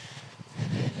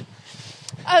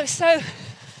 Oh, so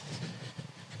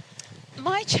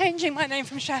my changing my name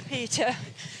from Shappy to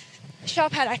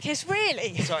Sharpaddock is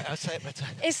really... Sorry, I'll say it better.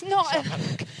 It's not...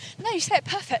 No, you say it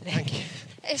perfectly. Thank you.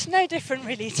 It's no different,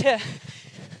 really, to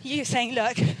you saying,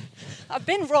 look, I've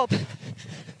been Rob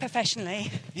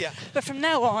professionally. Yeah. But from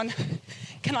now on,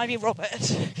 can I be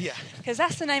Robert? Yeah. Because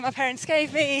that's the name my parents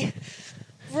gave me.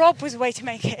 Rob was a way to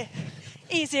make it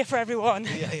easier for everyone.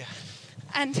 Yeah.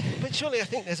 But surely I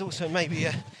think there's also maybe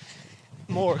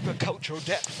more of a cultural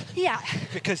depth. Yeah.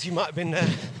 Because you might have been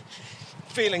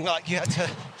feeling like you had to,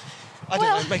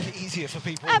 make it easier for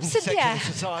people in secular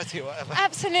society or whatever.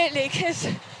 Absolutely, because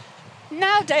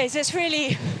nowadays it's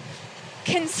really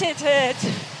considered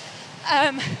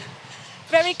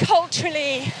very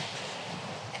culturally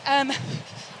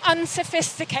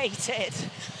unsophisticated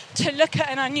to look at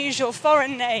an unusual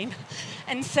foreign name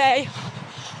and say,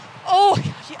 oh,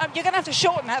 you're going to have to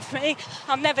shorten that for me.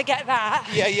 I'll never get that.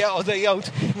 Yeah, or I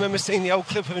remember seeing the old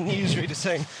clip of a newsreader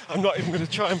saying, I'm not even going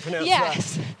to try and pronounce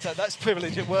that. So that's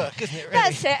privilege at work, isn't it, really?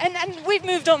 That's it, and we've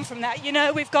moved on from that.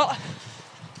 We've got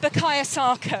Bukayo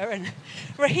Saka and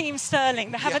Raheem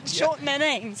Sterling that haven't shortened their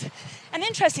names. And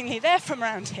interestingly, they're from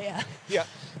around here. Yeah.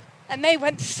 And they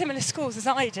went to similar schools as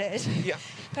I did. Yeah.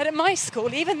 But at my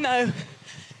school, even though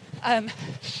a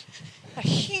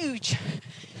huge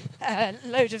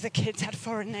load of the kids had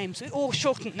foreign names, we all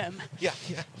shortened them. Yeah.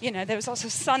 There was also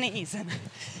Sunnies and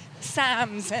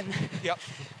Sams, and Yep.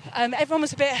 Everyone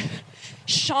was a bit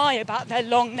shy about their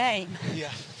long name.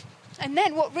 Yeah. And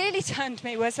then what really turned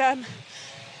me was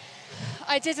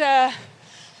I did an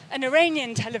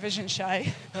Iranian television show,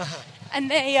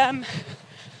 and they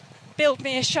billed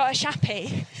me a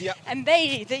Shappy. Yep. And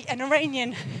an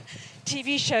Iranian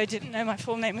TV show didn't know my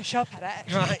full name was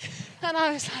Sharpaddock. Right. And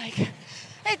I was like,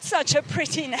 it's such a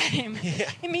pretty name.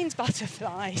 Yeah. It means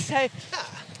butterfly. So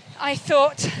I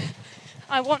thought,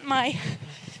 I want my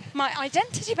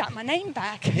identity back, my name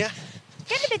back. Yeah.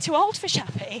 Getting a bit too old for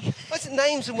Shappy. Well,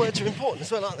 names and words are important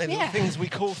as well, aren't they? Yeah. The things we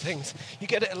call things. You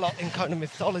get it a lot in kind of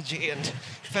mythology and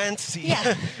fantasy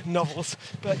novels,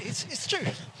 but it's true.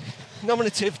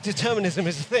 Nominative determinism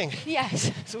is a thing.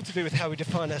 Yes. It's all to do with how we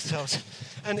define ourselves.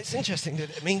 And it's interesting that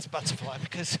it means butterfly,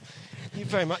 because you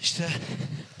very much,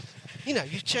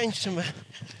 you've changed from a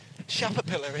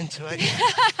Shapapilla into a...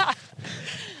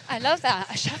 I love that,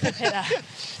 a Shapapilla.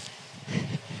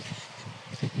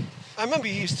 I remember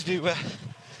you used to do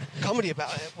comedy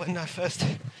about it when I first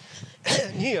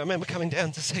knew you. I remember coming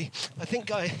down to see, I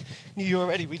think I knew you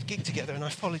already, we'd gig together, and I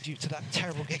followed you to that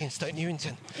terrible gig in Stoke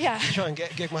Newington. Yeah. To try and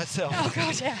get a gig myself. Oh,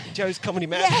 God, yeah. Joe's Comedy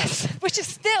Madhouse. Yes, which is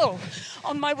still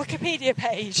on my Wikipedia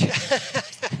page.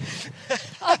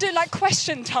 I'll do like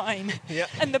question time. Yeah.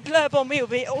 And the blurb on me will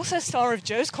be also star of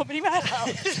Joe's Comedy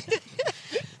Madhouse.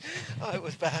 Oh, it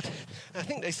was bad. I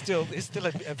think there's still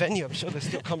a venue. I'm sure there's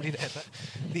still comedy there, but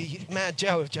the Mad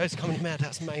Joe of Joe's Comedy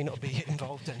Madhouse may not be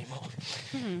involved anymore.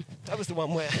 Mm-hmm. That was the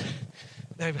one where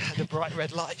they had a bright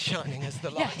red light shining as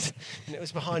the light, yes. And it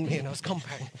was behind me, and I was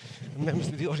comparing. And members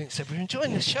of the audience said, "We're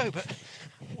enjoying the show, but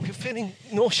we're feeling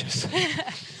nauseous."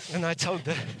 And I told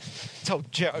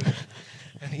Joe,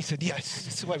 and he said, "Yes,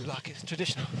 it's the way we like it. It's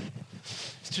traditional.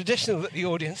 It's traditional that the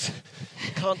audience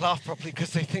can't laugh properly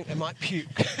because they think they might puke."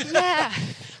 Yeah.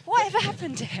 Whatever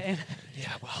happened to him?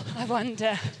 Yeah, well, I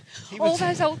wonder. All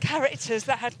those old characters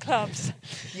that had clubs.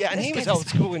 Yeah, and he was old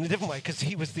school in a different way, because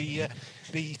he was the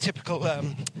typical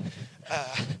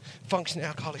functioning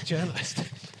alcoholic journalist.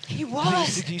 He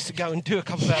was. He used to go and do a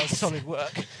couple of hours solid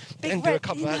work, then do a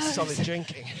couple of hours solid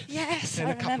drinking. Yes, then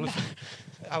I a couple remember.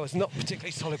 of hours not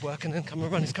particularly solid work, and then come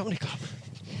and run his comedy club.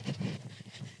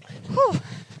 Whew.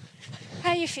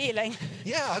 How are you feeling?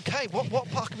 Yeah, okay.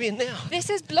 What park are we in now? This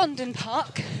is Blondon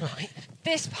Park. Right.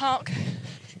 This park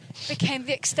became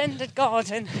the extended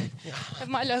garden of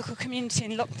my local community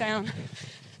in lockdown.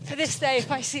 To this day,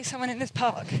 if I see someone in this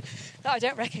park that I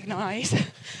don't recognise,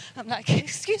 I'm like,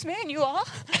 excuse me, and you are?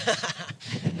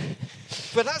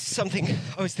 But that's something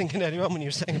I was thinking earlier on when you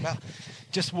were saying about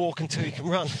just walk until you can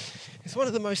run. It's one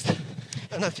of the most,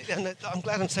 and I'm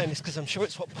glad I'm saying this because I'm sure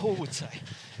it's what Paul would say,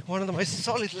 one of the most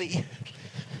solidly,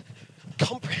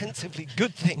 comprehensively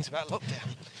good things about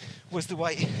lockdown was the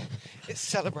way it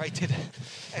celebrated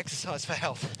exercise for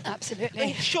health. Absolutely.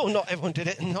 And sure, not everyone did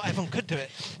it and not everyone could do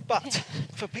it, but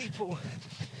for people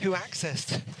who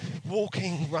accessed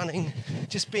walking, running,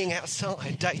 just being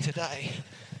outside day to day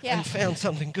and found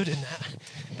something good in that,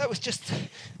 that was just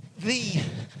the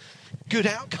good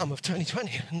outcome of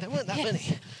 2020, and there weren't that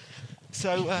many.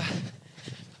 So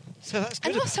that's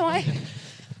good. And also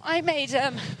I made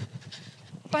a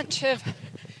bunch of,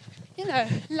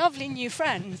 lovely new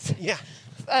friends. Yeah.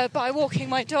 By walking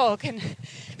my dog, and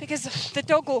because the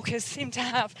dog walkers seem to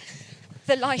have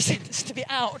the license to be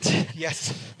out.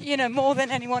 Yes. More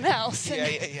than anyone else.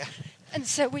 And, yeah. And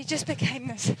so we just became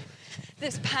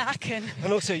this pack, and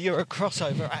also you're a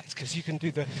crossover act because you can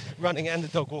do the running and the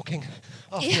dog walking.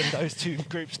 Often those two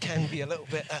groups can be a little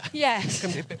bit.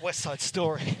 Can be a bit West Side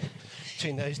Story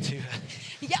between those two.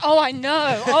 Yeah. Oh, I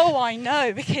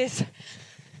know. Because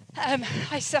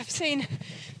I've seen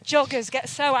joggers get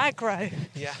so aggro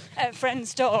at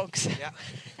friends' dogs. Yeah.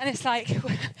 And it's like,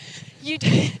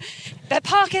 the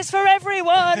park is for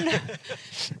everyone.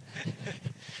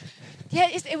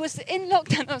 It was in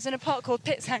lockdown. I was in a park called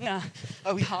Pitshanger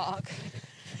Park,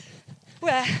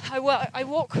 where I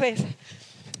walk with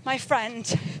my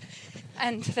friend,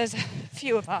 and there's a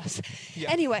few of us.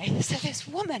 Yeah. Anyway, so this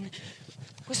woman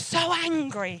was so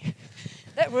angry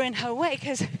that we're in her way,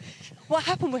 because what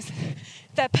happened was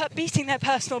they're beating their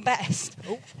personal best.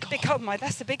 Oh, God.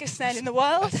 That's the biggest snail in the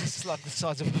world. That's a slug the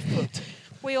size of a foot.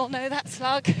 We all know that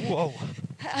slug. Whoa.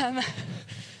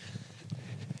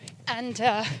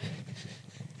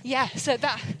 So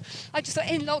that I just thought,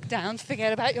 in lockdown,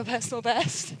 forget about your personal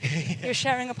best. You're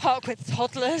sharing a park with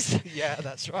toddlers. Yeah,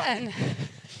 that's right. And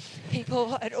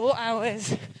people at all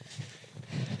hours.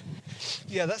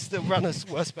 Yeah, that's the runner's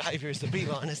worst behaviour, is the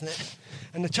beeline, isn't it?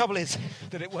 And the trouble is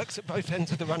that it works at both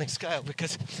ends of the running scale,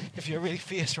 because if you're a really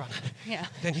fierce runner,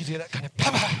 then you do that kind of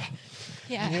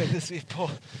Yeah. And this poor,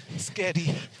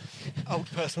 scaredy old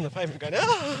person on the pavement going,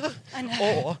 ah! I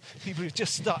know. Or people who've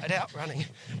just started out running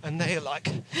and they're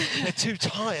too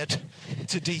tired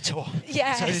to detour.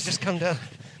 Yes. So they just come down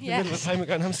the middle of the pavement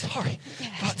going, I'm sorry,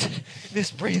 but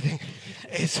this breathing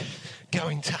is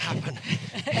going to happen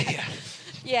here.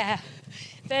 Yeah.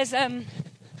 There's,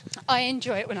 I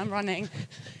enjoy it when I'm running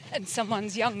and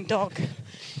someone's young dog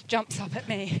jumps up at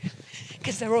me,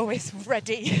 because they're always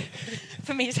ready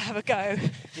for me to have a go.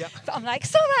 Yeah. But I'm like,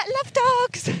 it's all right, love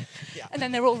dogs. Yeah. And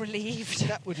then they're all relieved.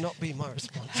 That would not be my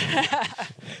response.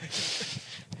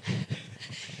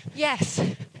 Yes.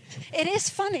 It is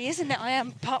funny, isn't it? I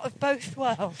am part of both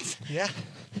worlds. Yeah.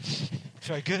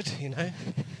 Very good,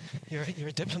 You're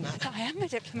a diplomat. I am a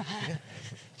diplomat. Yeah.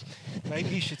 Maybe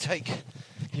you should take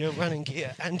your running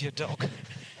gear and your dog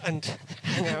and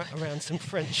hang out around some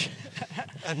French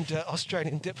and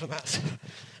Australian diplomats.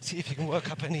 See if you can work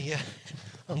up any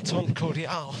entente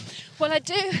cordiale. Well, I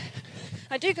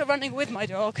do go running with my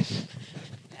dog,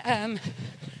 but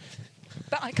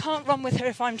I can't run with her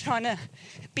if I'm trying to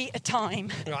beat a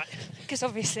time. Right. Because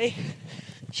obviously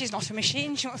she's not a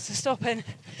machine. She wants to stop and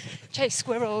chase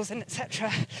squirrels and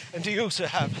etc. And do you also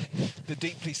have the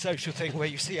deeply social thing where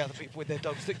you see other people with their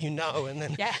dogs that you know, and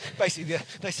then basically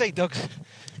they say dogs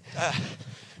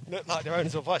look like their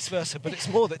owners or vice versa, but it's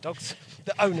more that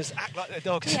the owners act like their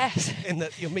dogs. Yes. In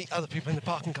that you'll meet other people in the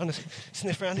park and kind of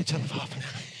sniff around each other for half an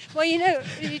hour. Well,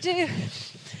 you do.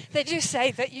 They do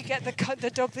say that you get the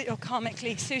dog that you're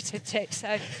karmically suited to.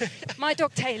 So my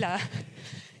dog Taylor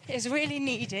is really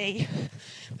needy,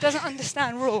 doesn't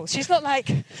understand rules. She's not like,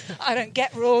 I don't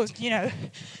get rules,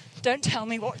 don't tell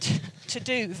me what to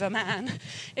do, the man.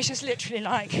 It's just literally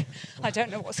like, I don't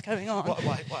know what's going on. What?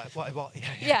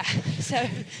 Yeah, so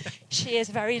she is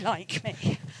very like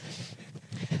me.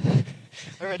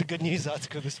 I read a good news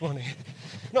article this morning.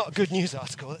 Not a good news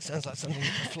article, it sounds like something,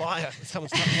 a flyer,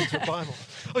 someone's typed into a Bible.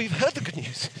 Oh, you've heard the good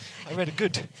news. I read a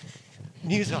good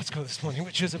news article this morning,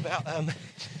 which was about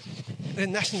the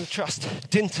National Trust,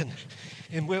 Dinton,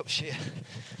 in Wiltshire,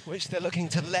 which they're looking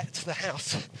to let the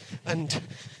house and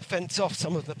fence off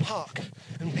some of the park.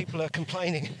 And people are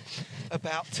complaining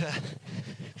about,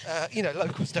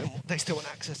 locals they still want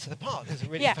access to the park. There's a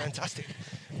really fantastic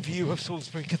view of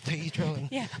Salisbury Cathedral and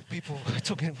Yeah. people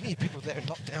there in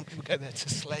lockdown, people go there to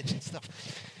sledge and stuff.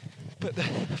 But the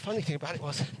funny thing about it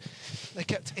was they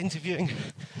kept interviewing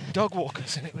dog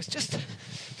walkers, and it was just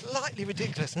slightly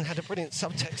ridiculous and had a brilliant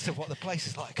subtext of what the place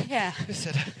is like. Yeah. He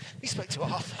said he spoke to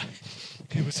Arthur,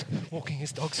 who was walking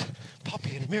his dogs,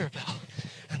 Poppy and Mirabelle,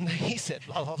 and then he said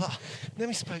la la la. And then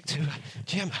we spoke to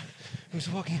Gemma, who was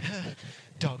walking her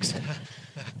dogs,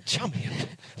 Chummy and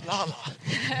Lala.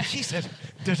 And she said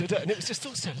da da da, and it was just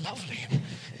all so lovely.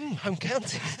 Home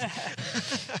counties.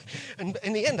 And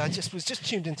in the end, I was just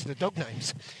tuned into the dog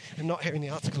names and not hearing the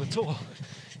article at all.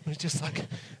 It was just like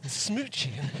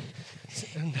Smoochie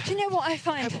and Do you know what I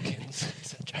find Pebblekins,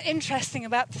 etc. interesting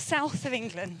about the south of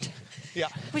England? Yeah.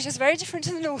 Which is very different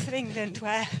to the north of England,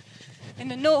 where in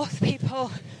the north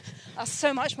people are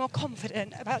so much more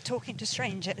confident about talking to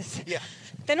strangers. Yeah.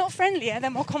 They're not friendlier, they're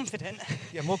more confident.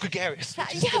 Yeah, more gregarious. Yeah,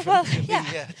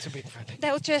 To being friendly.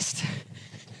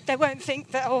 They won't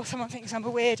think that, someone thinks I'm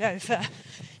a weirdo for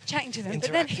chatting to them.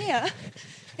 But then here,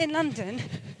 in London,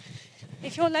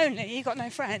 if you're lonely, you've got no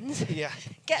friends,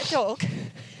 get a dog,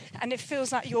 and it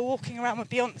feels like you're walking around with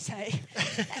Beyonce.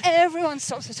 Everyone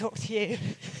stops to talk to you.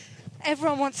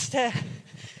 Everyone wants to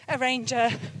arrange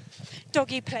a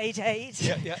doggy play date.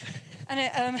 Yeah.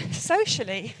 And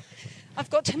socially, I've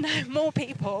got to know more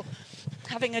people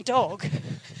having a dog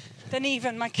than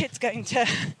even my kids going to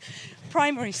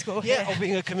primary school here. Yeah, or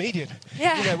being a comedian.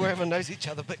 Yeah. You know, where everyone knows each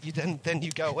other, but then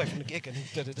you go away from the gig and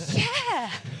da-da-da. Yeah.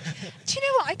 Do you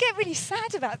know what? I get really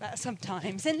sad about that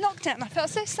sometimes. In lockdown, I felt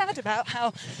so sad about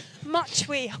how much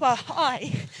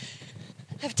I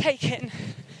have taken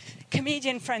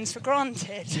comedian friends for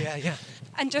granted. Yeah.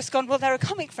 And just gone, well, they're a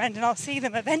comic friend and I'll see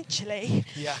them eventually.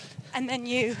 Yeah. And then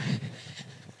you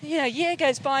know, year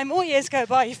goes by, more years go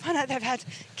by, you find out they've had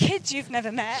kids you've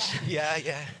never met. Yeah.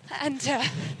 And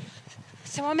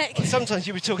so I make... Sometimes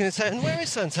you'll be talking and saying, where is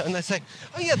so-and-so? And they say,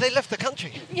 oh yeah, they left the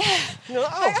country. Yeah. You know,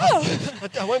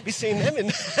 I won't be seeing them in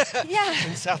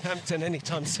Southampton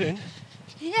anytime soon.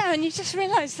 Yeah, and you just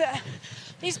realise that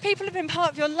these people have been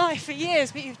part of your life for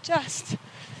years, but you've just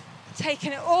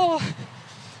taken it all.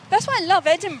 That's why I love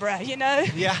Edinburgh, you know?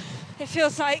 Yeah. It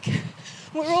feels like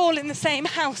we're all in the same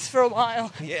house for a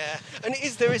while. Yeah, and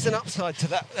there is an upside to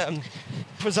that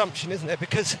presumption, isn't there?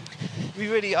 Because we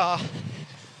really are,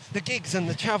 the gigs and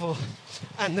the travel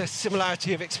and the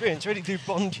similarity of experience really do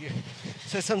bond you.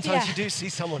 So sometimes you do see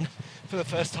someone for the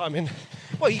first time in,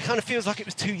 you kind of feels like it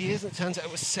was 2 years and it turns out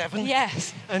it was 7.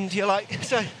 Yes. And you're like,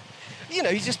 so, you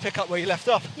just pick up where you left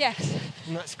off. Yes.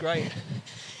 And that's great.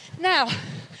 Now,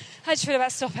 how do you feel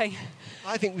about stopping?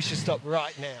 I think we should stop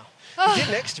right now. We did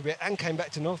an extra bit and came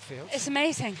back to Northfield. It's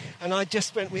amazing. And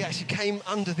we actually came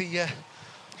under the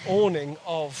awning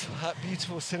of that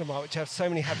beautiful cinema, which I have so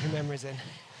many happy memories in.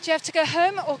 Do you have to go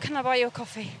home or can I buy you a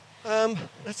coffee?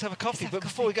 Let's have a coffee.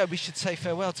 Before we go, we should say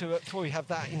farewell to before we have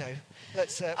that,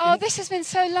 Let's. This has been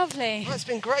so lovely. Oh, it's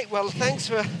been great. Well, thanks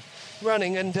for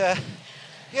running and,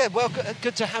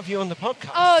 good to have you on the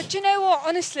podcast. Oh, do you know what?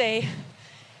 Honestly,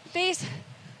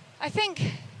 I think...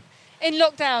 in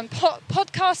lockdown,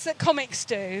 podcasts that comics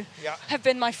do have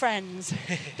been my friends.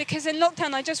 Because in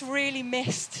lockdown, I just really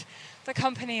missed the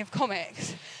company of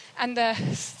comics and the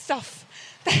stuff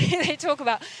they talk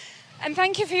about. And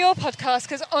thank you for your podcast,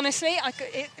 because honestly,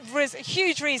 it was a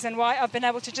huge reason why I've been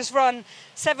able to just run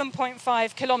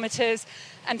 7.5 kilometres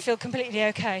and feel completely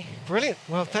okay. Brilliant.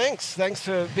 Well, thanks. Thanks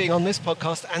for being on this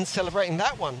podcast and celebrating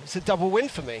that one. It's a double win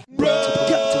for me.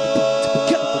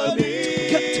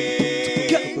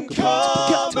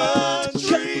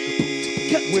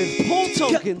 With Paul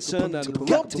Tonkinson and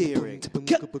Rob Deering.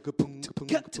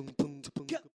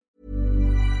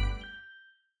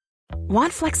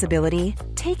 Want flexibility?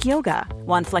 Take yoga.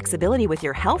 Want flexibility with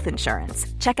your health insurance?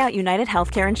 Check out United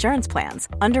Healthcare Insurance Plans.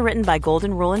 Underwritten by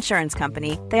Golden Rule Insurance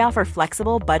Company, they offer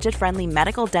flexible, budget-friendly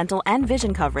medical, dental, and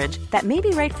vision coverage that may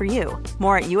be right for you.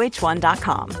 More at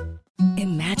uh1.com.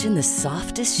 Imagine the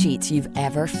softest sheets you've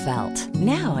ever felt.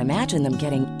 Now imagine them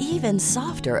getting even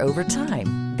softer over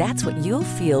time. That's what you'll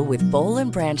feel with Boll &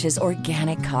 Branch's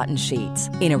organic cotton sheets.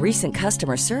 In a recent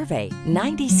customer survey,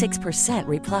 96%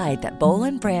 replied that Boll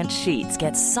 & Branch sheets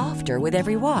get softer with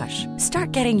every wash.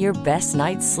 Start getting your best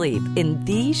night's sleep in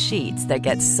these sheets that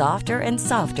get softer and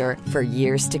softer for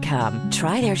years to come.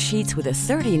 Try their sheets with a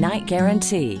 30-night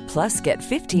guarantee. Plus, get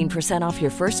 15% off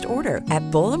your first order at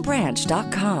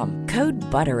BollandBranch.com. Code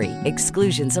BUTTERY.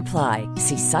 Exclusions apply.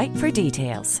 See site for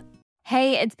details.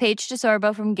 Hey, it's Paige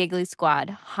DeSorbo from Giggly Squad.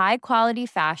 High quality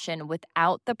fashion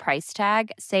without the price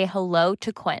tag. Say hello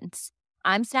to Quince.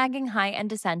 I'm snagging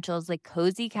high-end essentials like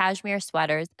cozy cashmere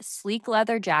sweaters, sleek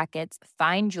leather jackets,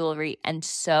 fine jewelry, and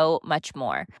so much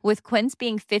more. With Quince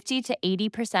being 50 to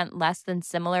 80% less than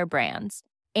similar brands.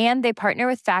 And they partner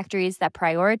with factories that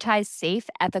prioritize safe,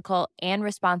 ethical, and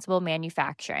responsible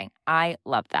manufacturing. I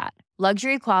love that.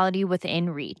 Luxury quality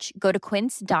within reach. Go to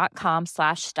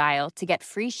quince.com/style to get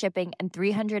free shipping and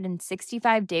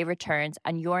 365-day returns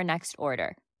on your next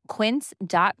order.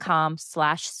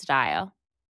 Quince.com/style.